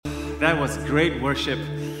That was great worship.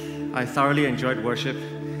 I thoroughly enjoyed worship.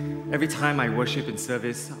 Every time I worship in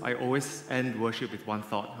service, I always end worship with one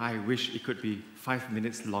thought. I wish it could be 5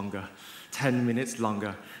 minutes longer, 10 minutes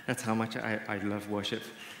longer. That's how much I love worship.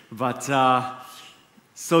 But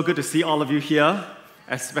so good to see all of you here,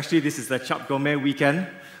 especially this is the Chap Gourmet weekend,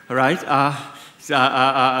 all right?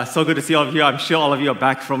 So good to see all of you. I'm sure all of you are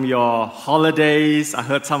back from your holidays. I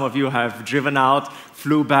heard some of you have driven out,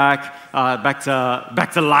 flew back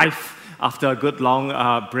to life after a good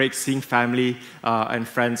long break, seeing family and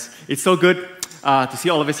friends. It's so good to see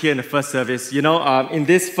all of us here in the first service. You know, in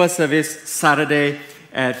this first service, Saturday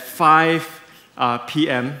at 5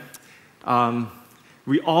 p.m.,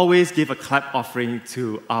 we always give a clap offering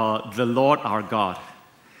to the Lord our God.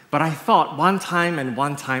 But I thought one time and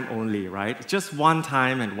one time only, right? Just one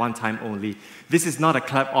time and one time only. This is not a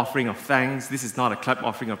clap offering of thanks. This is not a clap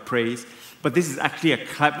offering of praise. But this is actually a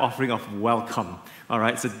clap offering of welcome. All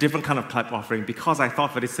right? It's a different kind of clap offering because I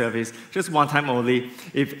thought for this service, just one time only,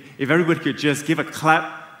 if everybody could just give a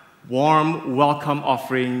clap, warm welcome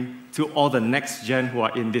offering to all the next gen who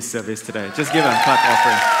are in this service today. Just give a clap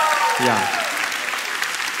offering. Yeah.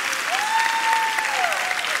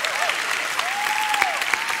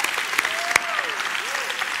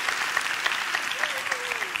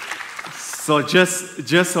 So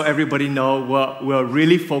just so everybody know, we're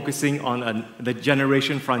really focusing on the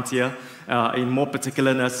generation frontier, in more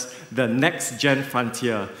particularness, the next gen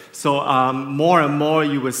frontier. So more and more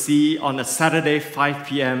you will see on a Saturday, 5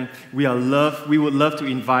 p.m., we would love to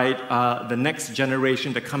invite the next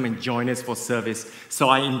generation to come and join us for service. So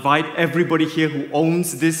I invite everybody here who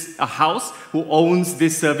owns this house, who owns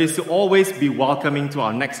this service, to always be welcoming to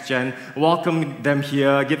our next gen. Welcome them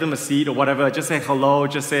here, give them a seat or whatever. Just say hello,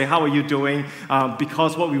 just say, how are you doing?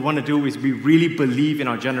 Because what we want to do is we really believe in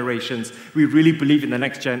our generations. We really believe in the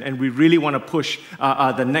next gen, and we really want to push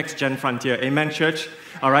the next gen frontier. Amen, church?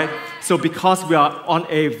 All right? So because we are on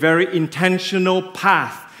a very intentional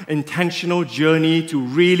path, intentional journey to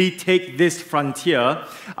really take this frontier,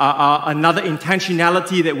 another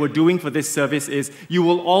intentionality that we're doing for this service is you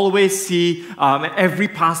will always see every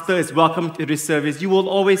pastor is welcome to this service. You will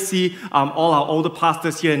always see all our older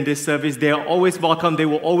pastors here in this service. They are always welcome. They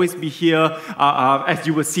will always be here as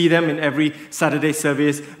you will see them in every Saturday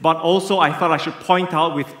service. But also I thought I should point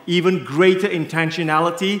out with even greater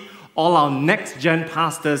intentionality, all our next-gen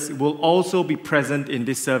pastors will also be present in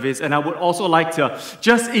this service. And I would also like to,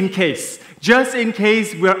 just in case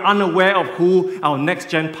we're unaware of who our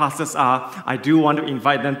next-gen pastors are, I do want to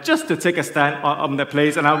invite them just to take a stand on their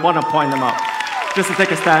place, and I want to point them out. Just to take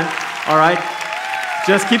a stand, all right?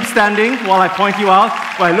 Just keep standing while I point you out,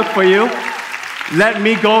 while I look for you. Let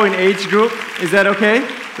me go in age group. Is that okay?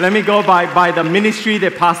 Let me go by the ministry they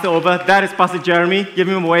passed over. That is Pastor Jeremy. Give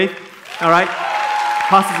him a wave, all right?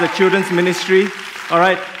 Pastors the children's ministry, all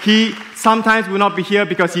right? He sometimes will not be here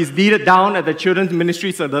because he's needed down at the children's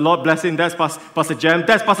ministry, so the Lord bless him. That's Pastor Jem.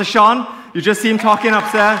 That's Pastor Sean. You just see him talking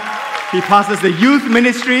upstairs. He pastors the youth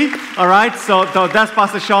ministry, all right? So that's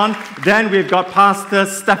Pastor Sean. Then we've got Pastor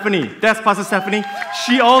Stephanie. That's Pastor Stephanie.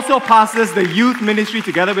 She also pastors the youth ministry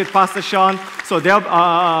together with Pastor Sean. So they're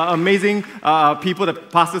amazing people, that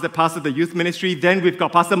pastor the youth ministry. Then we've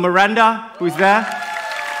got Pastor Miranda, who's there.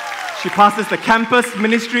 She pastors the campus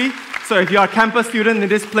ministry. So if you're a campus student in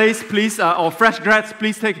this place, please, or fresh grads,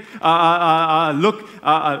 please take a look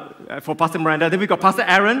for Pastor Miranda. Then we've got Pastor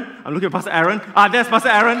Aaron. I'm looking at Pastor Aaron. There's Pastor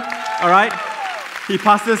Aaron. All right. He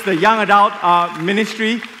pastors the young adult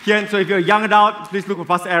ministry here. And so if you're a young adult, please look for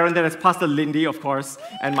Pastor Aaron. Then it's Pastor Lindy, of course,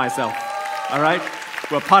 and myself. All right.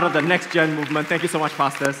 We're part of the Next Gen movement. Thank you so much,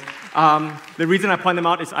 pastors. The reason I point them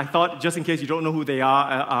out is I thought, just in case you don't know who they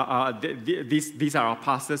are, these are our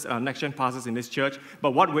pastors, next-gen pastors in this church.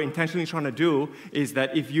 But what we're intentionally trying to do is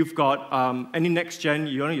that if you've got any next-gen,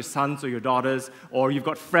 your sons or your daughters, or you've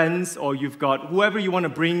got friends, or you've got whoever you want to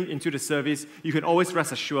bring into the service, you can always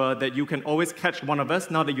rest assured that you can always catch one of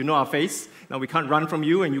us now that you know our face. Now, we can't run from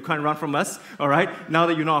you, and you can't run from us, all right? Now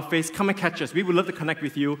that you know our face, come and catch us. We would love to connect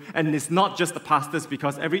with you. And it's not just the pastors,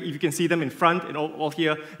 because if you can see them in front and all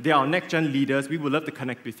here, they are our next-gen leaders. We would love to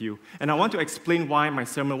connect with you. And I want to explain why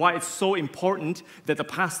it's so important that the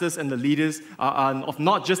pastors and the leaders of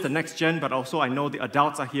not just the next-gen, but also I know the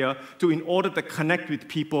adults are here, in order to connect with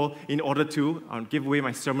people, in order to, I'll give away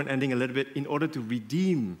my sermon ending a little bit, in order to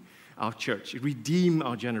redeem our church, redeem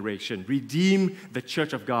our generation, redeem the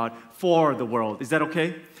church of God for the world. Is that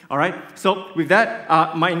okay? All right? So with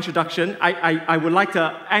that, my introduction, I would like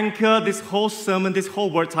to anchor this whole sermon, this whole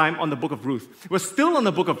word time on the book of Ruth. We're still on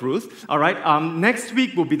the book of Ruth, all right? Next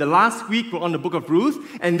week will be the last week we're on the book of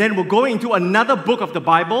Ruth, and then we're going into another book of the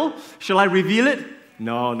Bible. Shall I reveal it?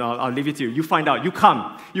 No, I'll leave it to you. You find out. You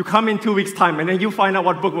come in 2 weeks' time, and then you find out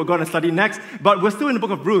what book we're going to study next. But we're still in the book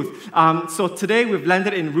of Ruth. So today we've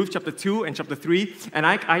landed in Ruth chapter 2 and chapter 3, and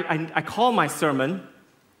I call my sermon,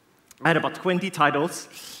 I had about 20 titles,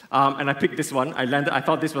 and I picked this one. I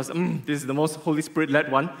thought this is the most Holy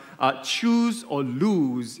Spirit-led one. Choose or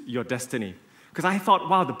lose your destiny. Because I thought,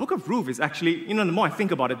 wow, the book of Ruth is actually, the more I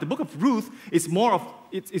think about it, the book of Ruth is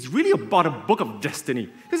it's really about a book of destiny.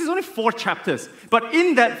 This is only 4 chapters. But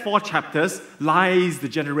in that 4 chapters lies the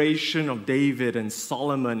generation of David and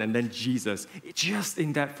Solomon and then Jesus. It's just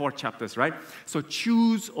in that 4 chapters, right? So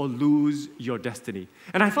choose or lose your destiny.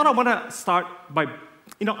 And I thought I want to start by,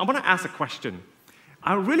 I want to ask a question.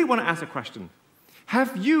 I really want to ask a question.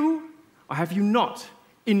 Have you or have you not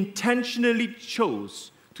intentionally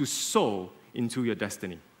chose to sow into your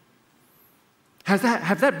destiny?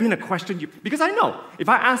 Have that been a question? Because I know, if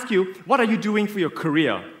I ask you, what are you doing for your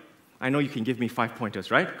career? I know you can give me 5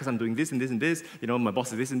 pointers, right? Because I'm doing this and this and this. My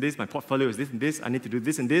boss is this and this. My portfolio is this and this. I need to do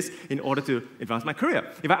this and this in order to advance my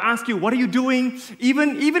career. If I ask you, what are you doing?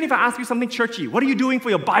 Even if I ask you something churchy, what are you doing for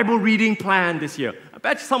your Bible reading plan this year? I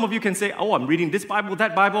bet some of you can say, oh, I'm reading this Bible,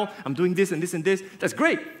 that Bible. I'm doing this and this and this. That's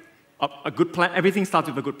great. A good plan, everything starts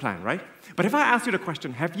with a good plan, right? But if I ask you the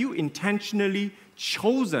question, have you intentionally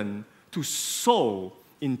chosen to sow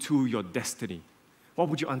into your destiny? What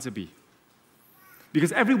would your answer be?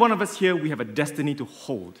 Because every one of us here, we have a destiny to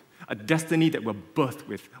hold, a destiny that we're birthed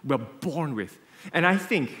with, we're born with. And I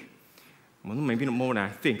think, well, maybe not more than I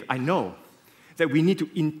think, I know that we need to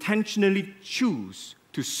intentionally choose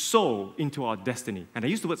to sow into our destiny. And I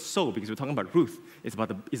use the word sow because we're talking about Ruth. It's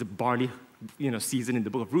a barley, season in the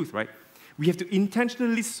book of Ruth, right? We have to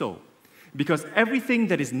intentionally sow because everything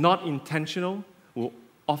that is not intentional will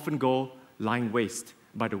often go lying waste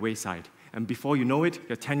by the wayside. And before you know it,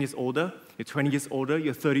 you're 10 years older, you're 20 years older,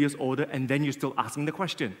 you're 30 years older, and then you're still asking the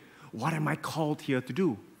question, what am I called here to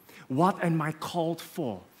do? What am I called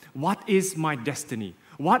for? What is my destiny?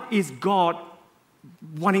 What is God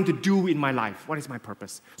wanting to do in my life? What is my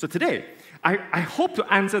purpose? So today, I hope to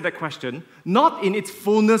answer that question, not in its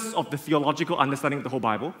fullness of the theological understanding of the whole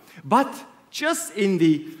Bible, but just in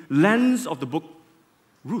the lens of the book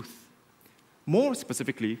Ruth. More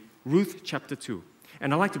specifically, Ruth chapter 2.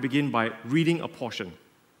 And I'd like to begin by reading a portion.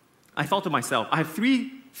 I thought to myself, I have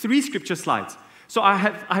three scripture slides. So I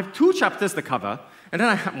have 2 chapters to cover, and then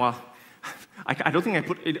I don't think I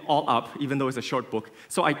put it all up, even though it's a short book.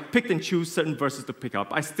 So I picked and chose certain verses to pick up.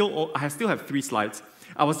 I still have 3 slides.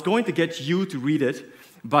 I was going to get you to read it,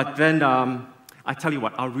 but then I tell you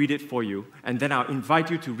what, I'll read it for you, and then I'll invite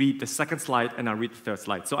you to read the second slide, and I'll read the 3rd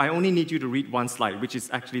slide. So I only need you to read 1 slide, which is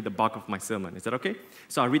actually the bulk of my sermon. Is that okay?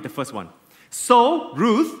 So I'll read the first one. So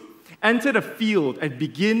Ruth entered a field and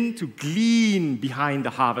began to glean behind the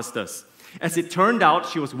harvesters. As it turned out,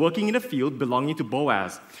 she was working in a field belonging to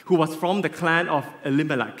Boaz, who was from the clan of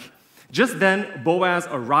Elimelech. Just then, Boaz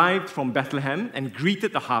arrived from Bethlehem and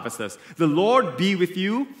greeted the harvesters. "The Lord be with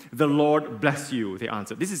you. The Lord bless you," they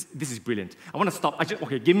answered. This is brilliant. I want to stop.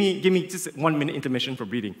 Give me just 1 minute intermission for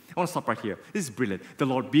reading. I want to stop right here. This is brilliant. The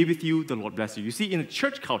Lord be with you. The Lord bless you. You see, in a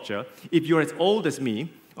church culture, if you're as old as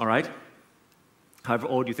me, all right, however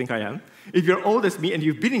old you think I am, if you're old as me and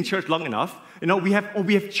you've been in church long enough, we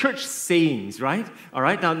have church sayings, right? All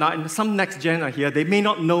right, now some next gen are here. They may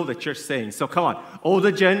not know the church sayings. So come on,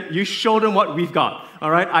 older gen, you show them what we've got.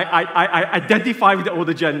 All right, I identify with the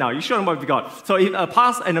older gen now. You show them what we've got. So if a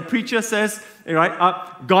pastor and a preacher says, all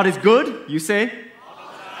right, God is good, you say? All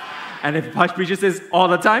the time. And if a preacher says all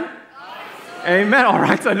the time? Amen. All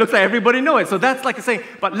right, so it looks like everybody knows it. So that's like a saying.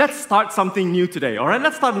 But let's start something new today, all right?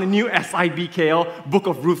 Let's start in the new SIBKL Book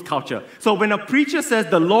of Ruth culture. So when a preacher says,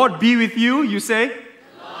 "The Lord be with you," you say? "The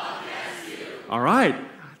Lord bless you." All right.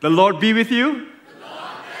 "The Lord be with you." "The Lord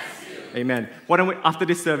bless you." Amen. Why don't we, after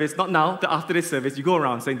this service, not now, after this service, you go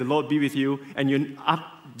around saying, "The Lord be with you," and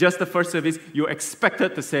just the first service, you're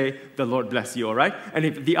expected to say, "The Lord bless you," all right? And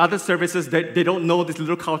if the other services, they don't know this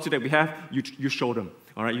little culture that we have, you show them,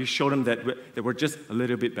 all right? You show them that we're just a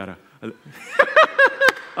little bit better.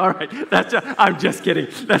 All right, I'm just kidding.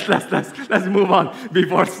 Let's move on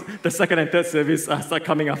before the second and third service start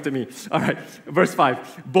coming after me. All right, verse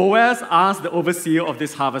 5. Boaz asked the overseer of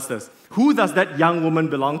these harvesters, "Who does that young woman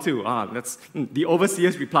belong to?" The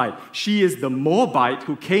overseers replied, "She is the Moabite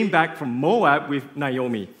who came back from Moab with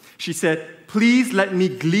Naomi." She said, "Please let me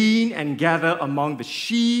glean and gather among the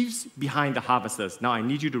sheaves behind the harvesters." Now I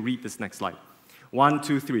need you to read this next slide. 1,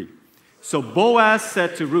 2, 3. So Boaz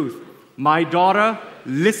said to Ruth, "My daughter,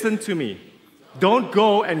 listen to me. Don't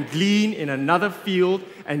go and glean in another field,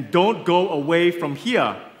 and don't go away from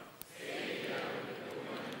here."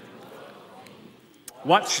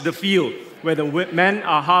 Watch the field where the men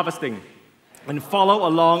are harvesting, and follow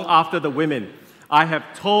along after the women. I have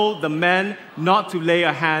told the men not to lay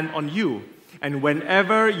a hand on you. And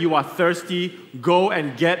whenever you are thirsty, go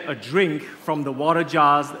and get a drink from the water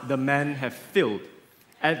jars the men have filled."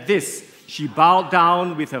 At this, she bowed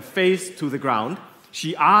down with her face to the ground.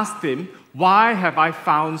 She asked him, "Why have I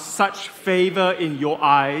found such favor in your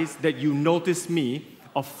eyes that you notice me,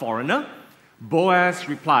 a foreigner?" Boaz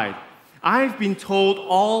replied, "I've been told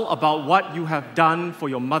all about what you have done for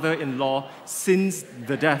your mother-in-law since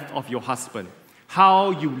the death of your husband,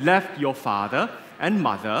 how you left your father and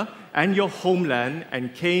mother and your homeland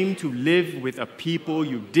and came to live with a people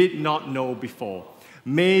you did not know before.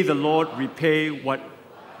 May the Lord repay what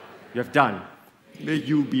you have done. May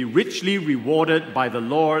you be richly rewarded by the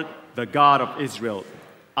Lord, the God of Israel,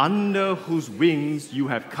 under whose wings you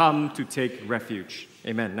have come to take refuge."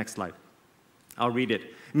 Amen. Next slide. I'll read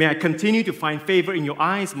it. "May I continue to find favor in your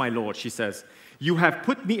eyes, my Lord," she says. "You have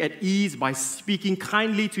put me at ease by speaking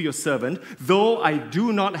kindly to your servant, though I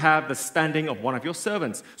do not have the standing of one of your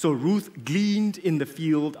servants." So Ruth gleaned in the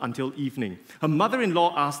field until evening. Her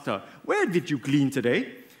mother-in-law asked her, "Where did you glean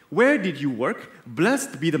today? Where did you work?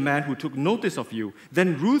 Blessed be the man who took notice of you."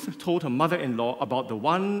 Then Ruth told her mother-in-law about the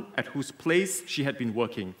one at whose place she had been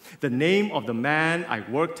working. "The name of the man I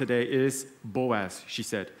work today is Boaz," she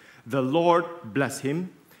said. "The Lord bless him."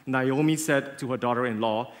 Naomi said to her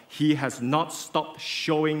daughter-in-law, "He has not stopped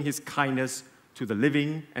showing his kindness to the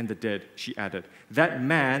living and the dead," she added. "That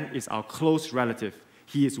man is our close relative.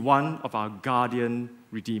 He is one of our guardian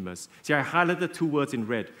redeemers." See, I highlighted two words in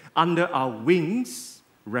red. Under our wings,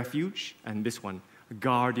 refuge, and this one,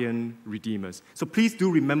 guardian redeemers. So please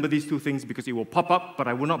do remember these two things because it will pop up, but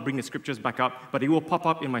I will not bring the scriptures back up, but it will pop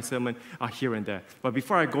up in my sermon here and there. But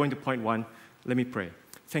before I go into point one, let me pray.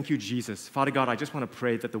 Thank you, Jesus. Father God, I just want to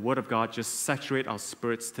pray that the Word of God just saturate our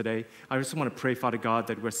spirits today. I just want to pray, Father God,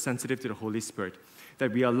 that we're sensitive to the Holy Spirit,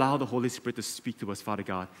 that we allow the Holy Spirit to speak to us, Father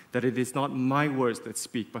God, that it is not my words that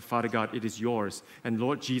speak, but Father God, it is yours. And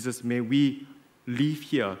Lord Jesus, may we leave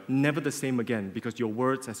here never the same again because your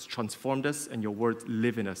words has transformed us and your words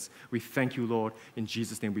live in us. We thank you, Lord. In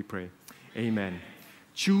Jesus' name we pray. Amen.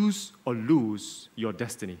 Choose or lose your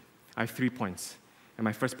destiny. I have 3 points. And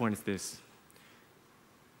my first point is this.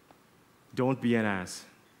 Don't be an ass.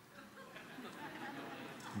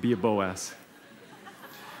 Be a Boaz.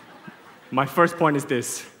 My first point is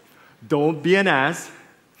this. Don't be an ass.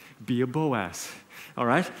 Be a Boaz. All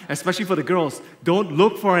right? Especially for the girls. Don't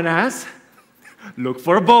look for an ass. Look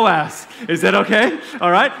for a Boaz. Is that okay? All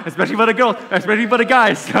right? Especially for the girls. Especially for the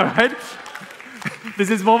guys. All right? This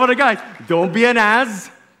is more for the guys. Don't be an ass.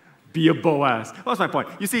 Be a Boaz. What's my point?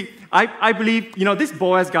 You see, I believe, this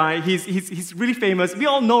Boaz guy, he's really famous. We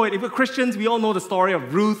all know it. If we're Christians, we all know the story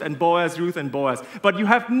of Ruth and Boaz. But you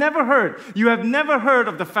have never heard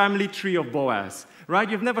of the family tree of Boaz, right?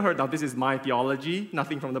 You've never heard. Now, this is my theology,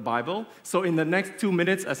 nothing from the Bible. So in the next 2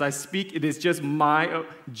 minutes as I speak, it is just my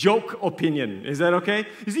joke opinion. Is that okay?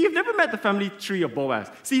 You see, you've never met the family tree of Boaz.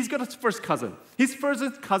 See, he's got a first cousin. His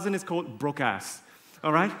first cousin is called broke ass,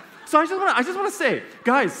 all right? So I just want to say,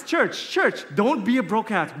 guys, church, don't be a broke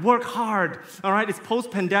ass. Work hard, all right? It's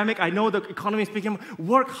post-pandemic. I know the economy is picking up.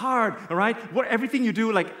 Work hard, all right? Everything you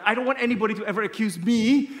do, I don't want anybody to ever accuse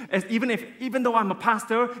me, even though I'm a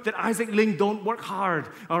pastor, that Isaac Ling don't work hard,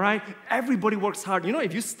 all right? Everybody works hard.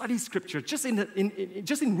 If you study Scripture, just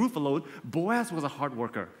in Ruth alone, Boaz was a hard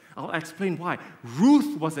worker. I'll explain why.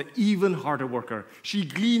 Ruth was an even harder worker. She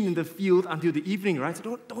gleaned in the field until the evening, right?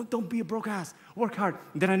 So don't be a broke ass. Work hard.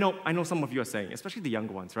 Then I know some of you are saying, especially the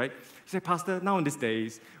younger ones, right? You say, Pastor, now in these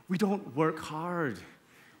days, we don't work hard.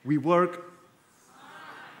 We work.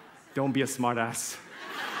 Don't be a smart ass.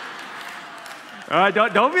 All right,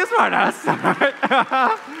 don't be a smart ass. All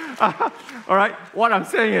right? All right, what I'm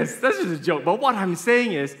saying is, that's just a joke, but what I'm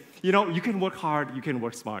saying is, you can work hard, you can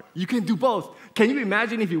work smart. You can do both. Can you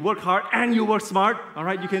imagine if you work hard and you work smart? All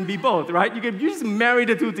right, you can be both, right? You just marry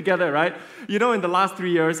the two together, right? In the last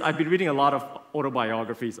 3 years, I've been reading a lot of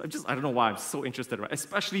autobiographies. I don't know why I'm so interested, right?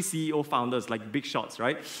 Especially CEO founders like big shots,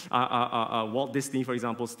 right? Walt Disney, for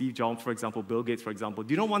example, Steve Jobs, for example, Bill Gates, for example.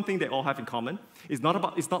 Do you know one thing they all have in common? It's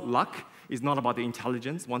not luck. It's not about the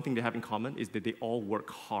intelligence. One thing they have in common is that they all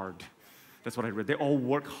work hard. That's what I read. They all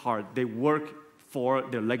work hard. They work for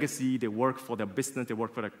their legacy, they work for their business, they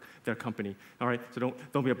work for their company. All right, so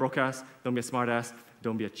don't be a broke ass, don't be a smart ass,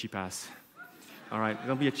 don't be a cheap ass. All right,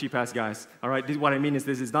 don't be a cheap ass, guys. All right, what I mean is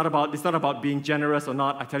this: it's not about being generous or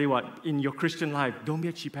not. I tell you what, in your Christian life, don't be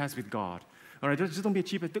a cheap ass with God. All right, just don't be a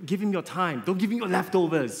cheap ass. Give him your time. Don't give him your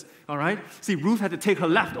leftovers. All right. See, Ruth had to take her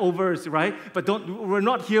leftovers, right? But we're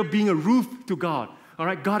not here being a Ruth to God. All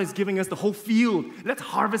right, God is giving us the whole field. Let's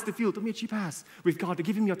harvest the field. Don't be a cheap ass with God. To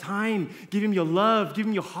give Him your time, give Him your love, give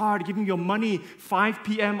Him your heart, give Him your money. 5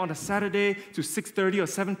 p.m. on a Saturday to 6:30 or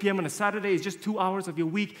 7 p.m. on a Saturday is just 2 hours of your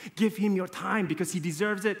week. Give Him your time because He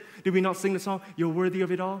deserves it. Did we not sing the song, You're worthy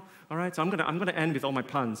of it all? All right, so I'm gonna end with all my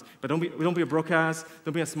puns. But don't be a broke ass,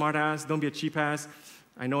 don't be a smart ass, don't be a cheap ass.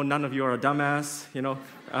 I know none of you are a dumbass,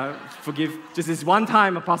 forgive. Just this one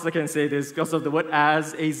time a pastor can say this because of the word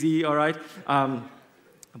as, A-Z, all right?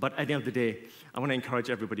 But at the end of the day, I want to encourage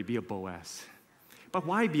everybody, be a Boaz. But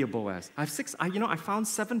why be a Boaz? I found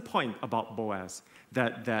 7 points about Boaz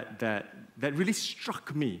that really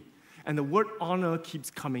struck me. And the word honor keeps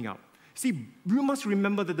coming up. See, we must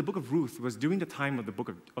remember that the book of Ruth was during the time of the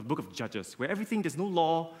book of Judges, where there's no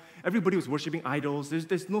law, everybody was worshiping idols,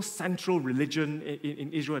 there's no central religion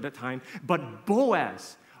in Israel at that time. But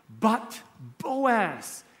Boaz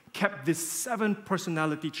kept these 7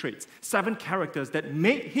 personality traits, 7 characters that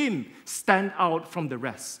made him stand out from the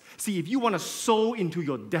rest. See, if you want to sow into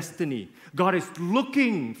your destiny, God is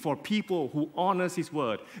looking for people who honors His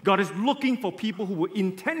word. God is looking for people who will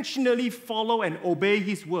intentionally follow and obey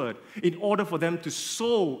His word in order for them to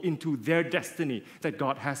sow into their destiny that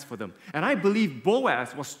God has for them. And I believe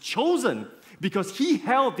Boaz was chosen because he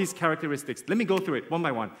held these characteristics. Let me go through it one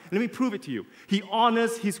by one. Let me prove it to you. He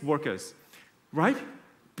honors his workers, right?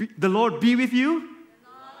 The Lord be with you.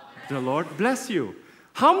 The Lord bless you.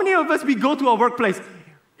 How many of us, we go to our workplace,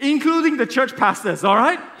 including the church pastors, all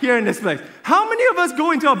right, here in this place? How many of us go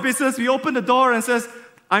into our business, we open the door and says,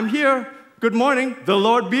 I'm here, good morning, the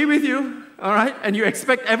Lord be with you, all right? And you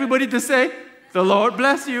expect everybody to say, the Lord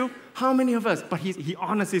bless you. How many of us? But he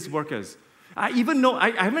honors his workers. I even know,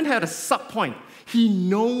 I haven't had a sub point. He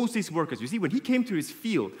knows his workers. You see, when he came to his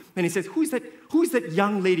field, and he says, who is that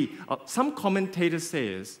young lady? Some commentators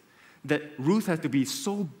say that Ruth had to be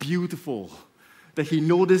so beautiful that he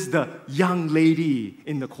noticed the young lady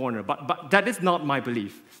in the corner. But that is not my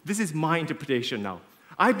belief. This is my interpretation now.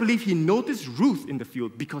 I believe he noticed Ruth in the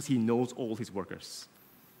field because he knows all his workers.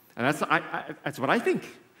 And that's what I think.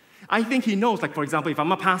 I think he knows, like for example, if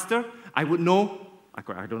I'm a pastor, I would know, I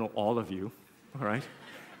don't know all of you, all right?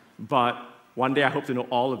 But one day I hope to know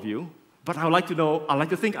all of you. But I like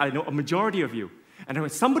to think I know a majority of you. And when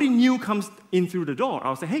somebody new comes in through the door,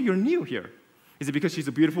 I'll say, hey, you're new here. Is it because she's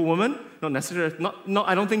a beautiful woman? Not necessarily, no,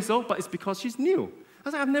 I don't think so, but it's because she's new. I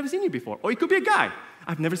was like, I've never seen you before. Or it could be a guy.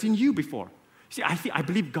 I've never seen you before. See, I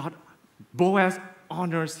believe Boaz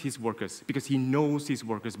honors his workers because he knows his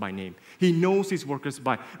workers by name. He knows his workers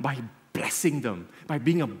by blessing them, by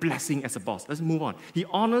being a blessing as a boss. Let's move on. He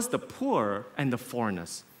honors the poor and the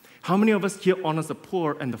foreigners. How many of us here honors the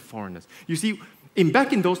poor and the foreigners? You see,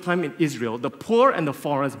 back in those times in Israel, the poor and the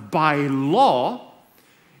foreigners, by law,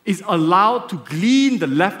 is allowed to glean the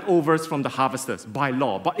leftovers from the harvesters, by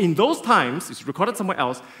law. But in those times, it's recorded somewhere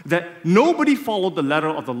else, that nobody followed the letter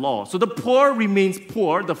of the law. So the poor remains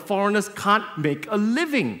poor, the foreigners can't make a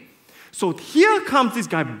living. So here comes this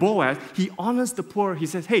guy, Boaz. He honors the poor. He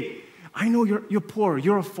says, hey, I know you're poor,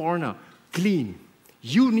 you're a foreigner. Glean.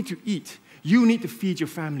 You need to eat. You need to feed your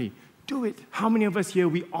family. Do it. How many of us here,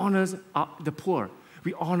 we honor the poor?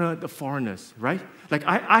 We honor the foreigners, right? Like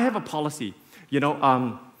I have a policy.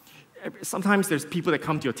 Sometimes there's people that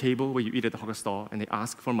come to your table where you eat at the hawker store and they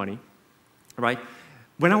ask for money, right?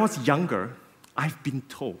 When I was younger, I've been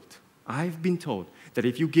told that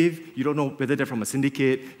if you give, you don't know whether they're from a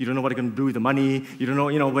syndicate, you don't know what they're going to do with the money, you don't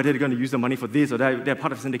know, whether they're going to use the money for this or that, they're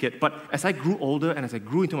part of a syndicate. But as I grew older and as I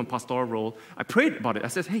grew into my pastoral role, I prayed about it. I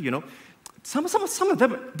said, hey, some of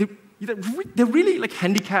them, they're really like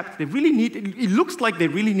handicapped. They really need, it looks like they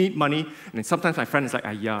really need money. And then sometimes my friend is like,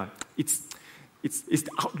 yeah, it's the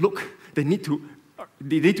outlook. They need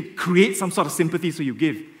to create some sort of sympathy so you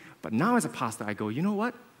give. But now as a pastor, I go, you know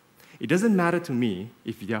what? It doesn't matter to me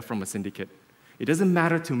if they're from a syndicate. It doesn't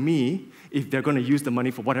matter to me if they're going to use the money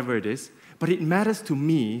for whatever it is. But it matters to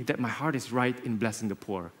me that my heart is right in blessing the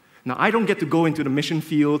poor. Now, I don't get to go into the mission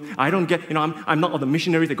field. I don't get, I'm not all the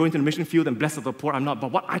missionaries that go into the mission field and bless the poor. I'm not.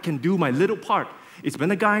 But what I can do, my little part, is when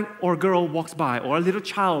a guy or a girl walks by, or a little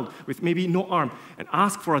child with maybe no arm, and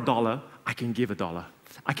ask for $1, I can give $1.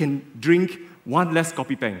 I can drink one less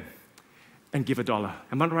kopi peng and give $1.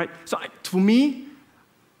 Am I right? So for me,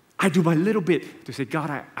 I do my little bit to say,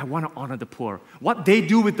 God, I want to honor the poor. What they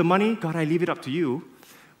do with the money, God, I leave it up to you.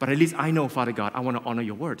 But at least I know, Father God, I want to honor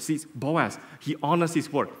your word. See, Boaz, he honors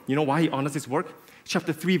his work. You know why he honors his work?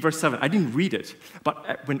 Chapter 3, verse 7. I didn't read it.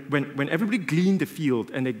 But when everybody gleaned the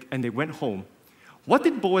field and they went home, what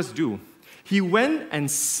did Boaz do? He went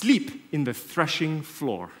and sleep in the threshing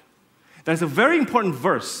floor. There's a very important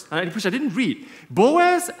verse, which I didn't read.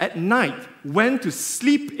 Boaz at night went to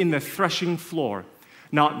sleep in the threshing floor.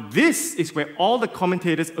 Now, this is where all the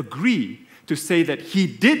commentators agree to say that he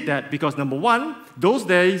did that because, number one, those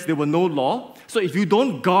days there were no law. So if you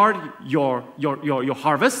don't guard your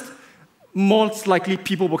harvest, most likely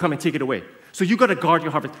people will come and take it away. So you got to guard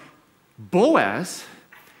your harvest. Boaz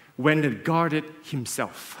went and guarded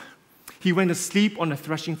himself. He went to sleep on the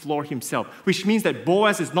threshing floor himself, which means that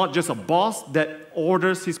Boaz is not just a boss that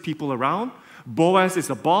orders his people around. Boaz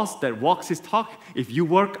is a boss that walks his talk. If you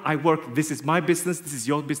work, I work. This is my business. This is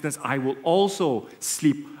your business. I will also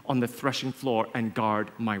sleep on the threshing floor and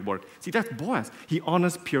guard my work. See, that's Boaz. He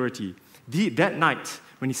honors purity. That night,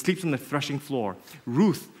 when he sleeps on the threshing floor,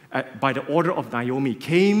 Ruth, by the order of Naomi,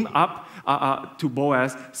 came up to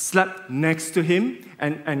Boaz, slept next to him,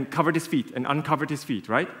 and covered his feet and uncovered his feet,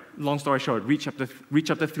 right? Long story short, read chapter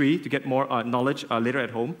 3 to get more knowledge later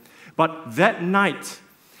at home. But that night,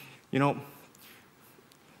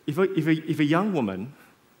 if a young woman,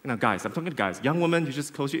 guys, I'm talking to guys, young woman, you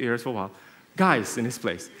just close your ears for a while. Guys in this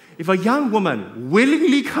place, if a young woman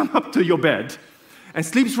willingly come up to your bed and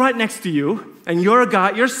sleeps right next to you, and you're a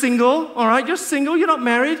guy, you're single, all right, you're single, you're not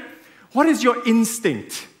married, what is your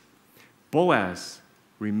instinct? Boaz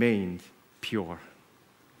remained pure.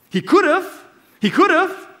 He could have,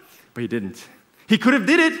 but he didn't. He could have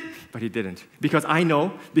did it, but he didn't. Because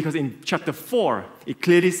in chapter 4, it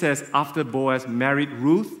clearly says after Boaz married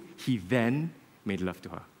Ruth, he then made love to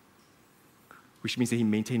her. Which means that he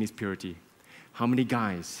maintained his purity. How many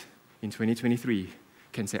guys in 2023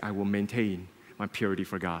 can say, I will maintain my purity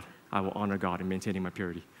for God. I will honor God in maintaining my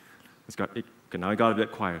purity. Now I got a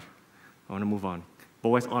bit quiet. I want to move on.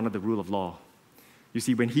 Boaz honored the rule of law. You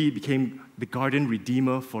see, when he became the garden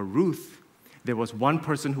redeemer for Ruth, there was one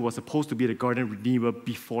person who was supposed to be the garden redeemer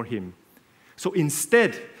before him. So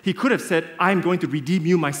instead, he could have said, I'm going to redeem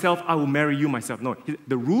you myself, I will marry you myself. No,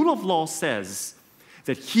 the rule of law says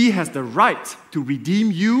that he has the right to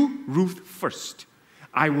redeem you, Ruth, first.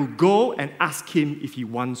 I will go and ask him if he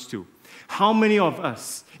wants to. How many of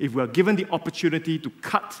us, if we are given the opportunity to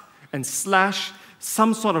cut and slash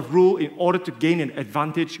some sort of rule in order to gain an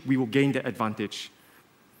advantage, we will gain that advantage?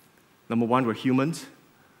 Number one, we're humans.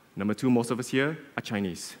 Number two, most of us here are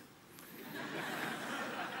Chinese.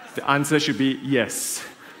 The answer should be yes.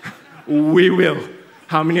 We will.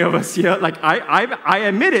 How many of us here, I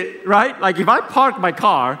admit it, right? Like if I park my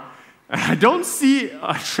car and I don't see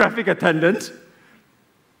a traffic attendant,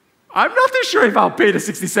 I'm not too sure if I'll pay the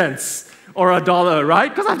 60 cents or $1, right?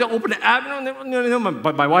 Because I have to open the app.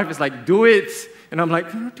 But my wife is like, do it. And I'm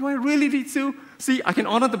like, do I really need to? See, I can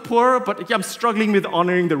honor the poor, but I'm struggling with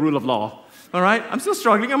honoring the rule of law. All right? I'm still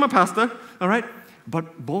struggling. I'm a pastor. All right?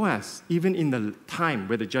 But Boaz, even in the time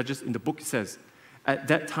where the judges in the book says, at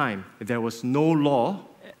that time, there was no law.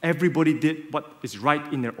 Everybody did what is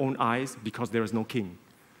right in their own eyes because there was no king.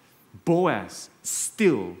 Boaz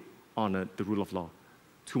still honored the rule of law.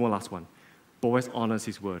 Two more last one. Boaz honors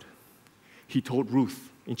his word. He told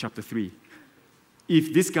Ruth in chapter 3,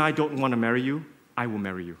 if this guy don't want to marry you, I will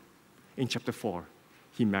marry you. In chapter 4,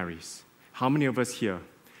 he marries. How many of us here,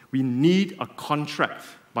 we need a contract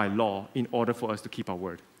by law in order for us to keep our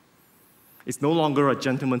word? It's no longer a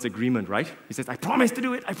gentleman's agreement, right? He says, I promise to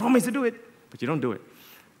do it, but you don't do it.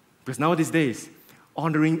 Because nowadays,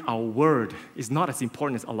 honoring our word is not as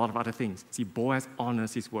important as a lot of other things. See, Boaz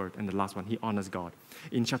honors his word, and the last one, he honors God.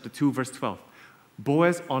 In chapter 2, verse 12,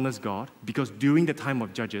 Boaz honors God because during the time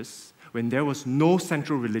of Judges, when there was no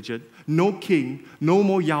central religion, no king, no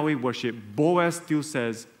more Yahweh worship, Boaz still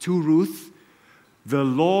says to Ruth, the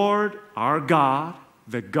Lord our God,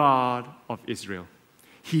 the God of Israel.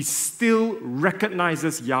 He still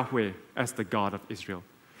recognizes Yahweh as the God of Israel.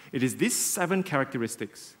 It is these 7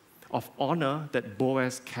 characteristics of honor that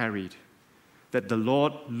Boaz carried, that the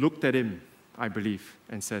Lord looked at him, I believe,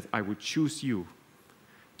 and said, I would choose you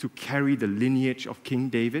to carry the lineage of King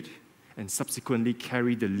David and subsequently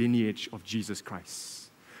carry the lineage of Jesus Christ.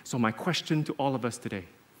 So my question to all of us today,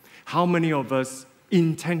 how many of us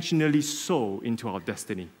intentionally sow into our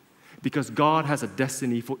destiny? Because God has a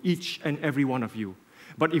destiny for each and every one of you.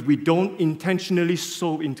 But if we don't intentionally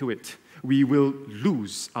sow into it, we will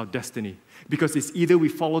lose our destiny. Because it's either we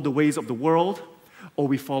follow the ways of the world or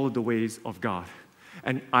we follow the ways of God.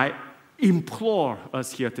 And I implore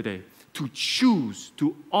us here today to choose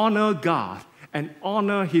to honor God and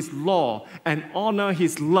honor His law and honor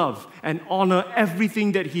His love and honor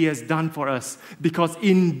everything that He has done for us. Because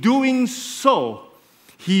in doing so,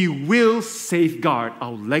 He will safeguard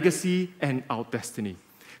our legacy and our destiny.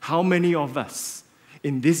 How many of us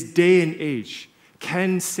in this day and age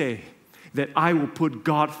can say that I will put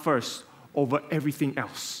God first over everything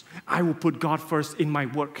else. I will put God first in my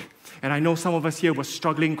work. And I know some of us here were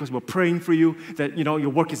struggling because we're praying for you that, your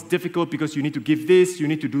work is difficult because you need to give this, you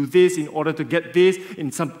need to do this in order to get this,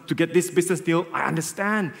 to get this business deal. I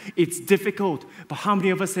understand it's difficult. But how many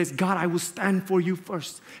of us says, God, I will stand for you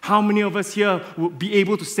first? How many of us here will be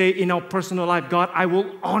able to say in our personal life, God, I will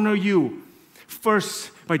honor you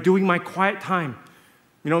first by doing my quiet time?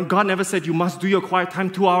 God never said you must do your quiet time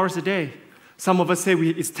 2 hours a day. Some of us say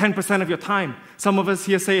it's 10% of your time. Some of us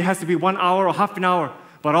here say it has to be 1 hour or half an hour.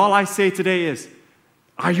 But all I say today is,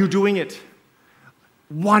 are you doing it?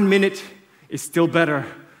 1 minute is still better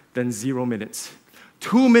than 0 minutes.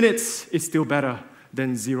 2 minutes is still better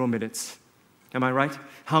than 0 minutes. Am I right?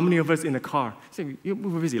 How many of us in the car say,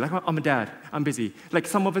 we're busy? Like, I'm a dad, I'm busy. Like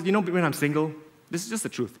some of us, when I'm single, this is just the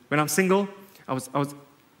truth. When I'm single,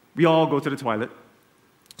 we all go to the toilet.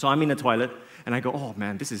 So I'm in the toilet, and I go, oh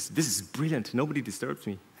man, this is brilliant. Nobody disturbs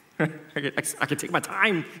me. I can take my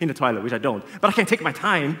time in the toilet, which I don't. But I can take my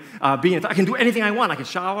time being in the toilet. I can do anything I want. I can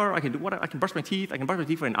shower. I can do whatever. I can brush my teeth. I can brush my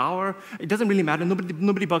teeth for an hour. It doesn't really matter.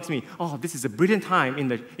 Nobody bugs me. Oh, this is a brilliant time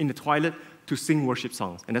in the toilet to sing worship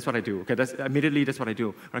songs. And that's what I do. Okay, that's what I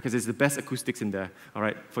do. Because it's the best acoustics in there. All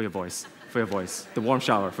right, for your voice. The warm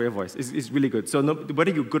shower for your voice. It's really good. So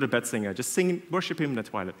whether you're good or bad singer, just sing, worship Him in the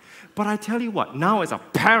toilet. But I tell you what, now as a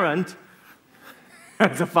parent,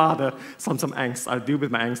 as a father, some angst. I'll deal with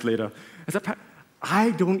my angst later. As a parent, I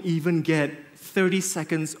don't even get 30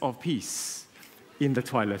 seconds of peace in the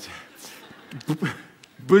toilet.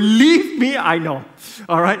 Believe me, I know.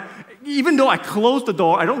 All right? Even though I close the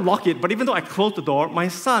door, I don't lock it, but even though I close the door, my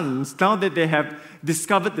sons, now that they have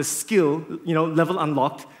discovered the skill, level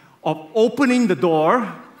unlocked, of opening the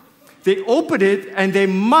door, they open it and they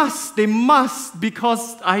must,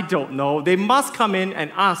 because I don't know, they must come in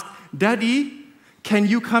and ask, Daddy, can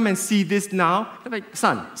you come and see this now? I'm like,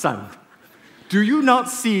 son, do you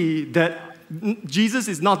not see that Jesus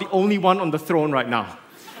is not the only one on the throne right now?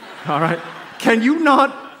 All right? Do you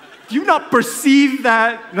not perceive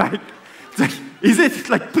that? Is it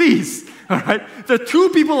please? All right? There are two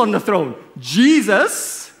people on the throne,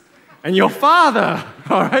 Jesus and your Father.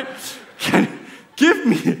 All right? Can give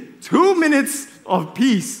me 2 minutes of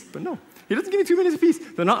peace. But no, He doesn't give me 2 minutes of peace.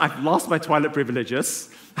 So now I've lost my toilet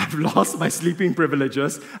privileges. I've lost my sleeping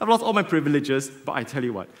privileges. I've lost all my privileges. But I tell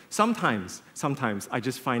you what, sometimes I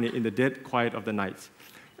just find it in the dead quiet of the night.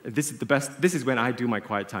 This is the best. This is when I do my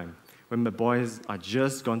quiet time. When my boys are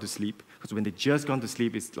just gone to sleep. Because when they're just gone to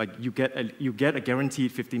sleep, it's like you get a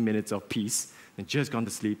guaranteed 15 minutes of peace. They're just gone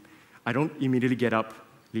to sleep. I don't immediately get up,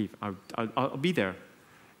 leave. I'll be there.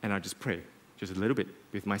 And I'll just pray. Just a little bit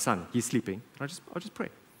with my son. He's sleeping. I'll just pray.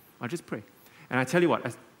 And I tell you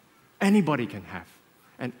what, anybody can have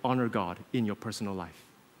and honor God in your personal life.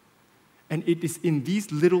 And it is in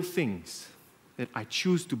these little things that I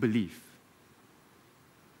choose to believe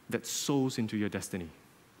that sows into your destiny.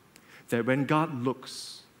 That when God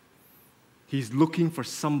looks, He's looking for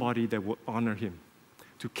somebody that will honor Him,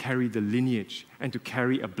 to carry the lineage and to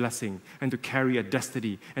carry a blessing and to carry a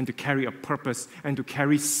destiny and to carry a purpose and to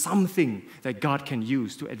carry something that God can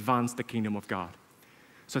use to advance the kingdom of God.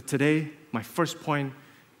 So today, my first point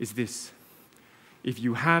is this. If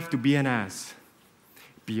you have to be an ass,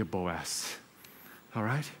 be a Boaz. All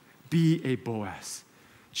right? Be a Boaz.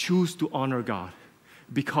 Choose to honor God.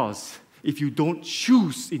 Because if you don't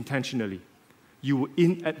choose intentionally, you will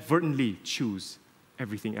inadvertently choose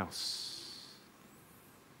everything else.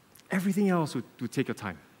 Everything else would take your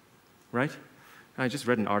time, right? I just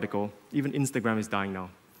read an article. Even Instagram is dying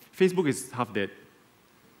now. Facebook is half dead.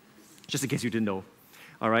 Just in case you didn't know.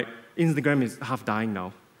 All right? Instagram is half dying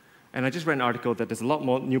now. And I just read an article that there's a lot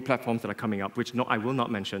more new platforms that are coming up, which I will not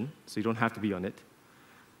mention, so you don't have to be on it.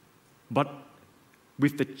 But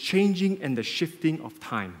with the changing and the shifting of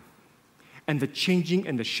time, and the changing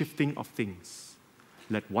and the shifting of things,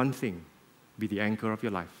 let one thing be the anchor of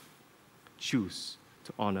your life. Choose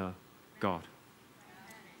to honor God.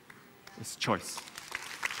 It's choice.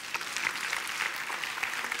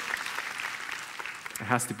 It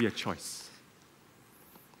has to be a choice.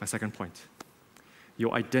 My second point.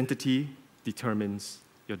 Your identity determines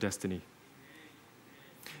your destiny.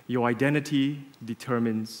 Your identity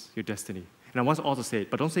determines your destiny. And I want to also say it,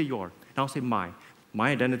 but don't say your. And I'll say my.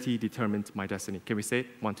 My identity determines my destiny. Can we say it?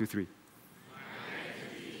 1, 2, 3.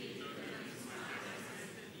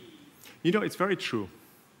 It's very true.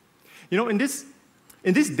 In this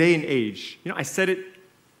day and age, I said it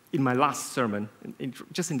in my last sermon,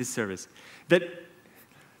 just in this service, that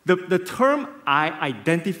the term I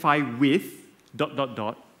identify with, ...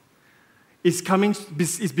 is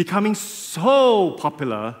becoming so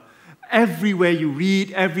popular everywhere you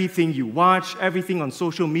read, everything you watch, everything on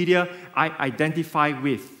social media, I identify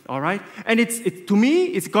with, all right? And to me,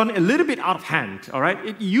 it's gone a little bit out of hand, all right?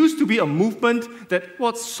 It used to be a movement that,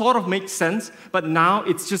 well, sort of makes sense, but now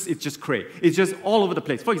it's just cray. It's just all over the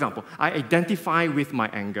place. For example, I identify with my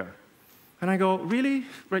anger. And I go, really?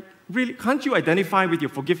 Right? Really? Can't you identify with your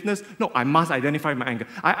forgiveness? No, I must identify with my anger.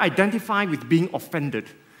 I identify with being offended.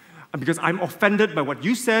 Because I'm offended by what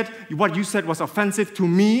you said was offensive to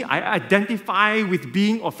me. I identify with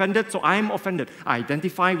being offended, so I'm offended. I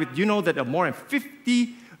identify with, that there are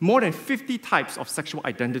more than 50 types of sexual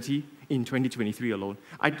identity in 2023 alone.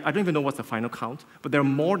 I don't even know what's the final count, but there are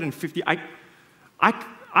more than 50.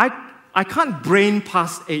 I can't brain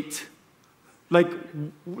past 8.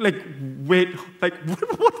 Wait,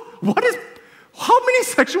 what is, how many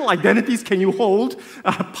sexual identities can you hold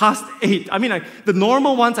past 8? I mean, the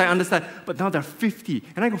normal ones I understand, but now there are 50.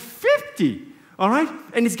 And I go, 50? All right?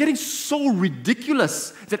 And it's getting so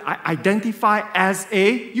ridiculous that I identify as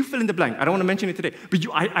you fill in the blank. I don't want to mention it today. But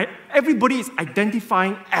everybody is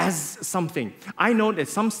identifying as something. I know that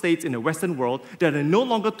some states in the Western world, there are no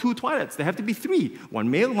longer 2 toilets. There have to be 3. 1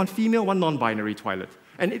 male, 1 female, 1 non-binary toilet.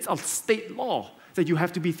 And it's a state law that you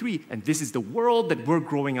have to be 3. And this is the world that we're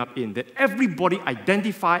growing up in, that everybody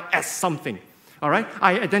identify as something. All right?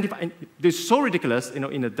 I identify, and it's so ridiculous,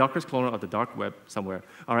 in the darkest corner of the dark web somewhere.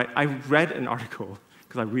 All right? I read an article,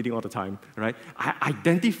 because I'm reading all the time, right? I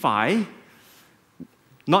identify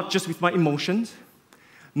not just with my emotions,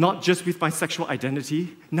 not just with my sexual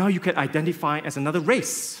identity. Now you can identify as another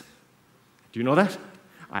race. Do you know that?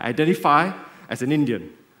 I identify as an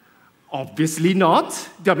Indian. Obviously not.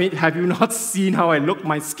 I mean, have you not seen how I look,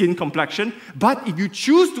 my skin complexion? But if you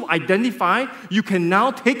choose to identify, you can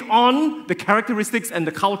now take on the characteristics and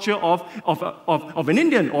the culture of an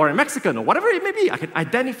Indian or a Mexican or whatever it may be. I can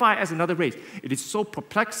identify as another race. It is so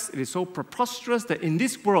perplexed, it is so preposterous that in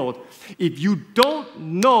this world, if you don't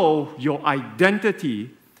know your identity,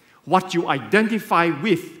 what you identify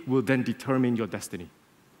with will then determine your destiny.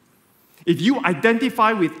 If you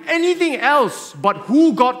identify with anything else but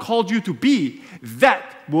who God called you to be,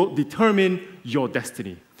 that will determine your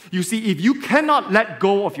destiny. You see, if you cannot let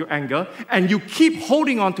go of your anger and you keep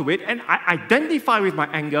holding on to it, and I identify with my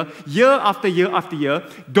anger year after year after year,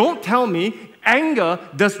 don't tell me anger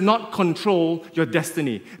does not control your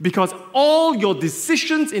destiny, because all your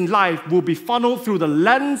decisions in life will be funneled through the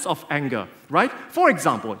lens of anger, right? For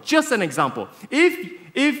example, just an example,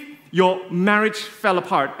 if your marriage fell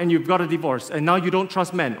apart and you've got a divorce and now you don't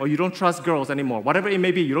trust men or you don't trust girls anymore, whatever it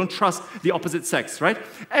may be, you don't trust the opposite sex, right?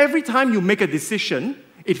 Every time you make a decision,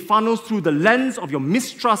 it funnels through the lens of your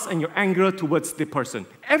mistrust and your anger towards the person.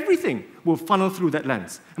 Everything will funnel through that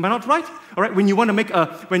lens. Am I not right? All right,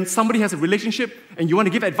 when somebody has a relationship and you want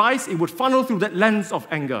to give advice, it would funnel through that lens of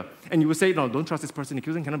anger. And you would say, no, don't trust this person, the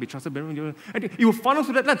person cannot be trusted. And it will funnel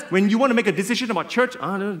through that lens. When you want to make a decision about church,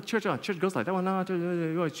 church goes like that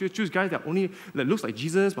one, choose guys that looks like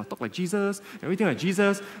Jesus, but talk like Jesus, everything like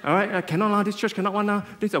Jesus. All right, cannot this church cannot one.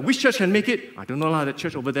 Which church can make it? I don't know that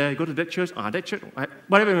church over there. Go to that church,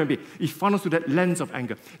 whatever it may be. It funnels through that lens of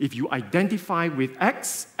anger. If you identify with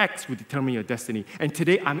X will determine your destiny. And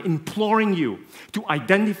today I'm imploring you to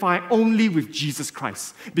identify only with Jesus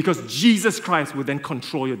Christ, because Jesus Christ will then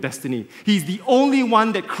control your destiny. He's the only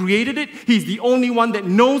one that created it, He's the only one that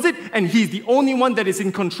knows it, and He's the only one that is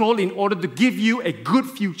in control in order to give you a good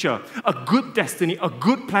future, a good destiny, a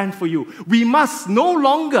good plan for you. We must no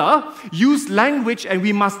longer use language, and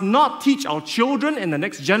we must not teach our children and the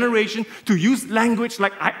next generation to use language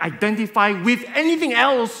like I identify with anything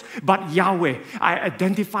else but Yahweh. I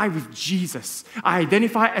identify with Jesus. I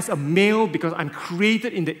identify as a male because I'm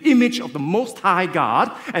created in the image of the Most High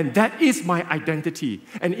God, and that is my identity.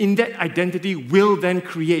 And in that identity will then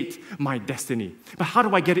create my destiny. But how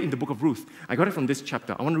do I get it in the book of Ruth? I got it from this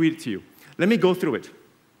chapter. I want to read it to you. Let me go through it.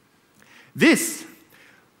 This,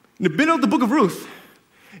 in the middle of the book of Ruth,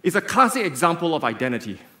 is a classic example of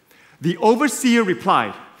identity. The overseer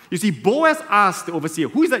replied. You see, Boaz asked the overseer,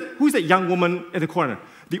 who is that young woman in the corner?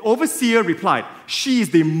 The overseer replied, she is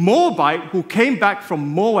the Moabite who came back from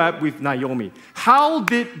Moab with Naomi. How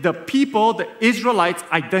did the people, the Israelites,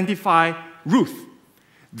 identify Ruth?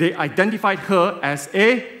 They identified her as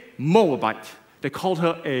a Moabite. They called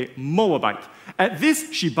her a Moabite. At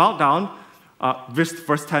this, she bowed down,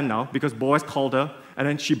 verse 10 now, because Boaz called her, and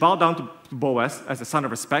then she bowed down to Boaz as a sign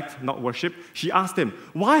of respect, not worship. She asked him,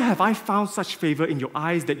 why have I found such favor in your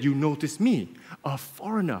eyes that you notice me, a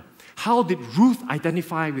foreigner? How did Ruth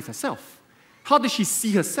identify with herself? How did she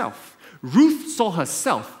see herself? Ruth saw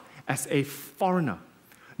herself as a foreigner.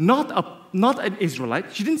 not an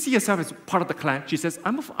Israelite. She didn't see herself as part of the clan. She says,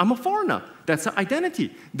 I'm a foreigner. That's her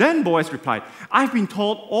identity. Then Boaz replied, I've been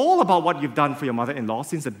told all about what you've done for your mother-in-law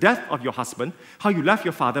since the death of your husband, how you left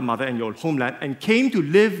your father, mother, and your homeland and came to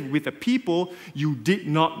live with a people you did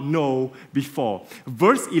not know before.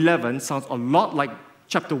 Verse 11 sounds a lot like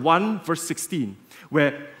chapter 1, verse 16,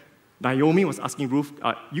 where Naomi was asking Ruth,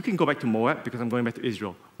 you can go back to Moab because I'm going back to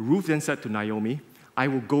Israel. Ruth then said to Naomi, I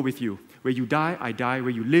will go with you. Where you die, I die.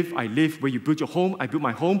 Where you live, I live. Where you build your home, I build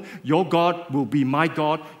my home. Your God will be my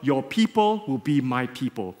God. Your people will be my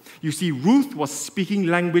people. You see, Ruth was speaking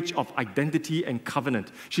language of identity and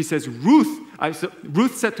covenant. She says, Ruth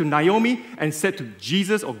said to Naomi and said to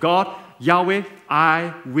Jesus or God, Yahweh,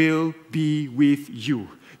 I will be with you.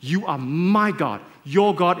 You are my God.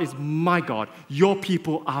 Your God is my God. Your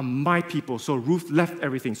people are my people. So Ruth left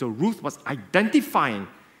everything. So Ruth was identifying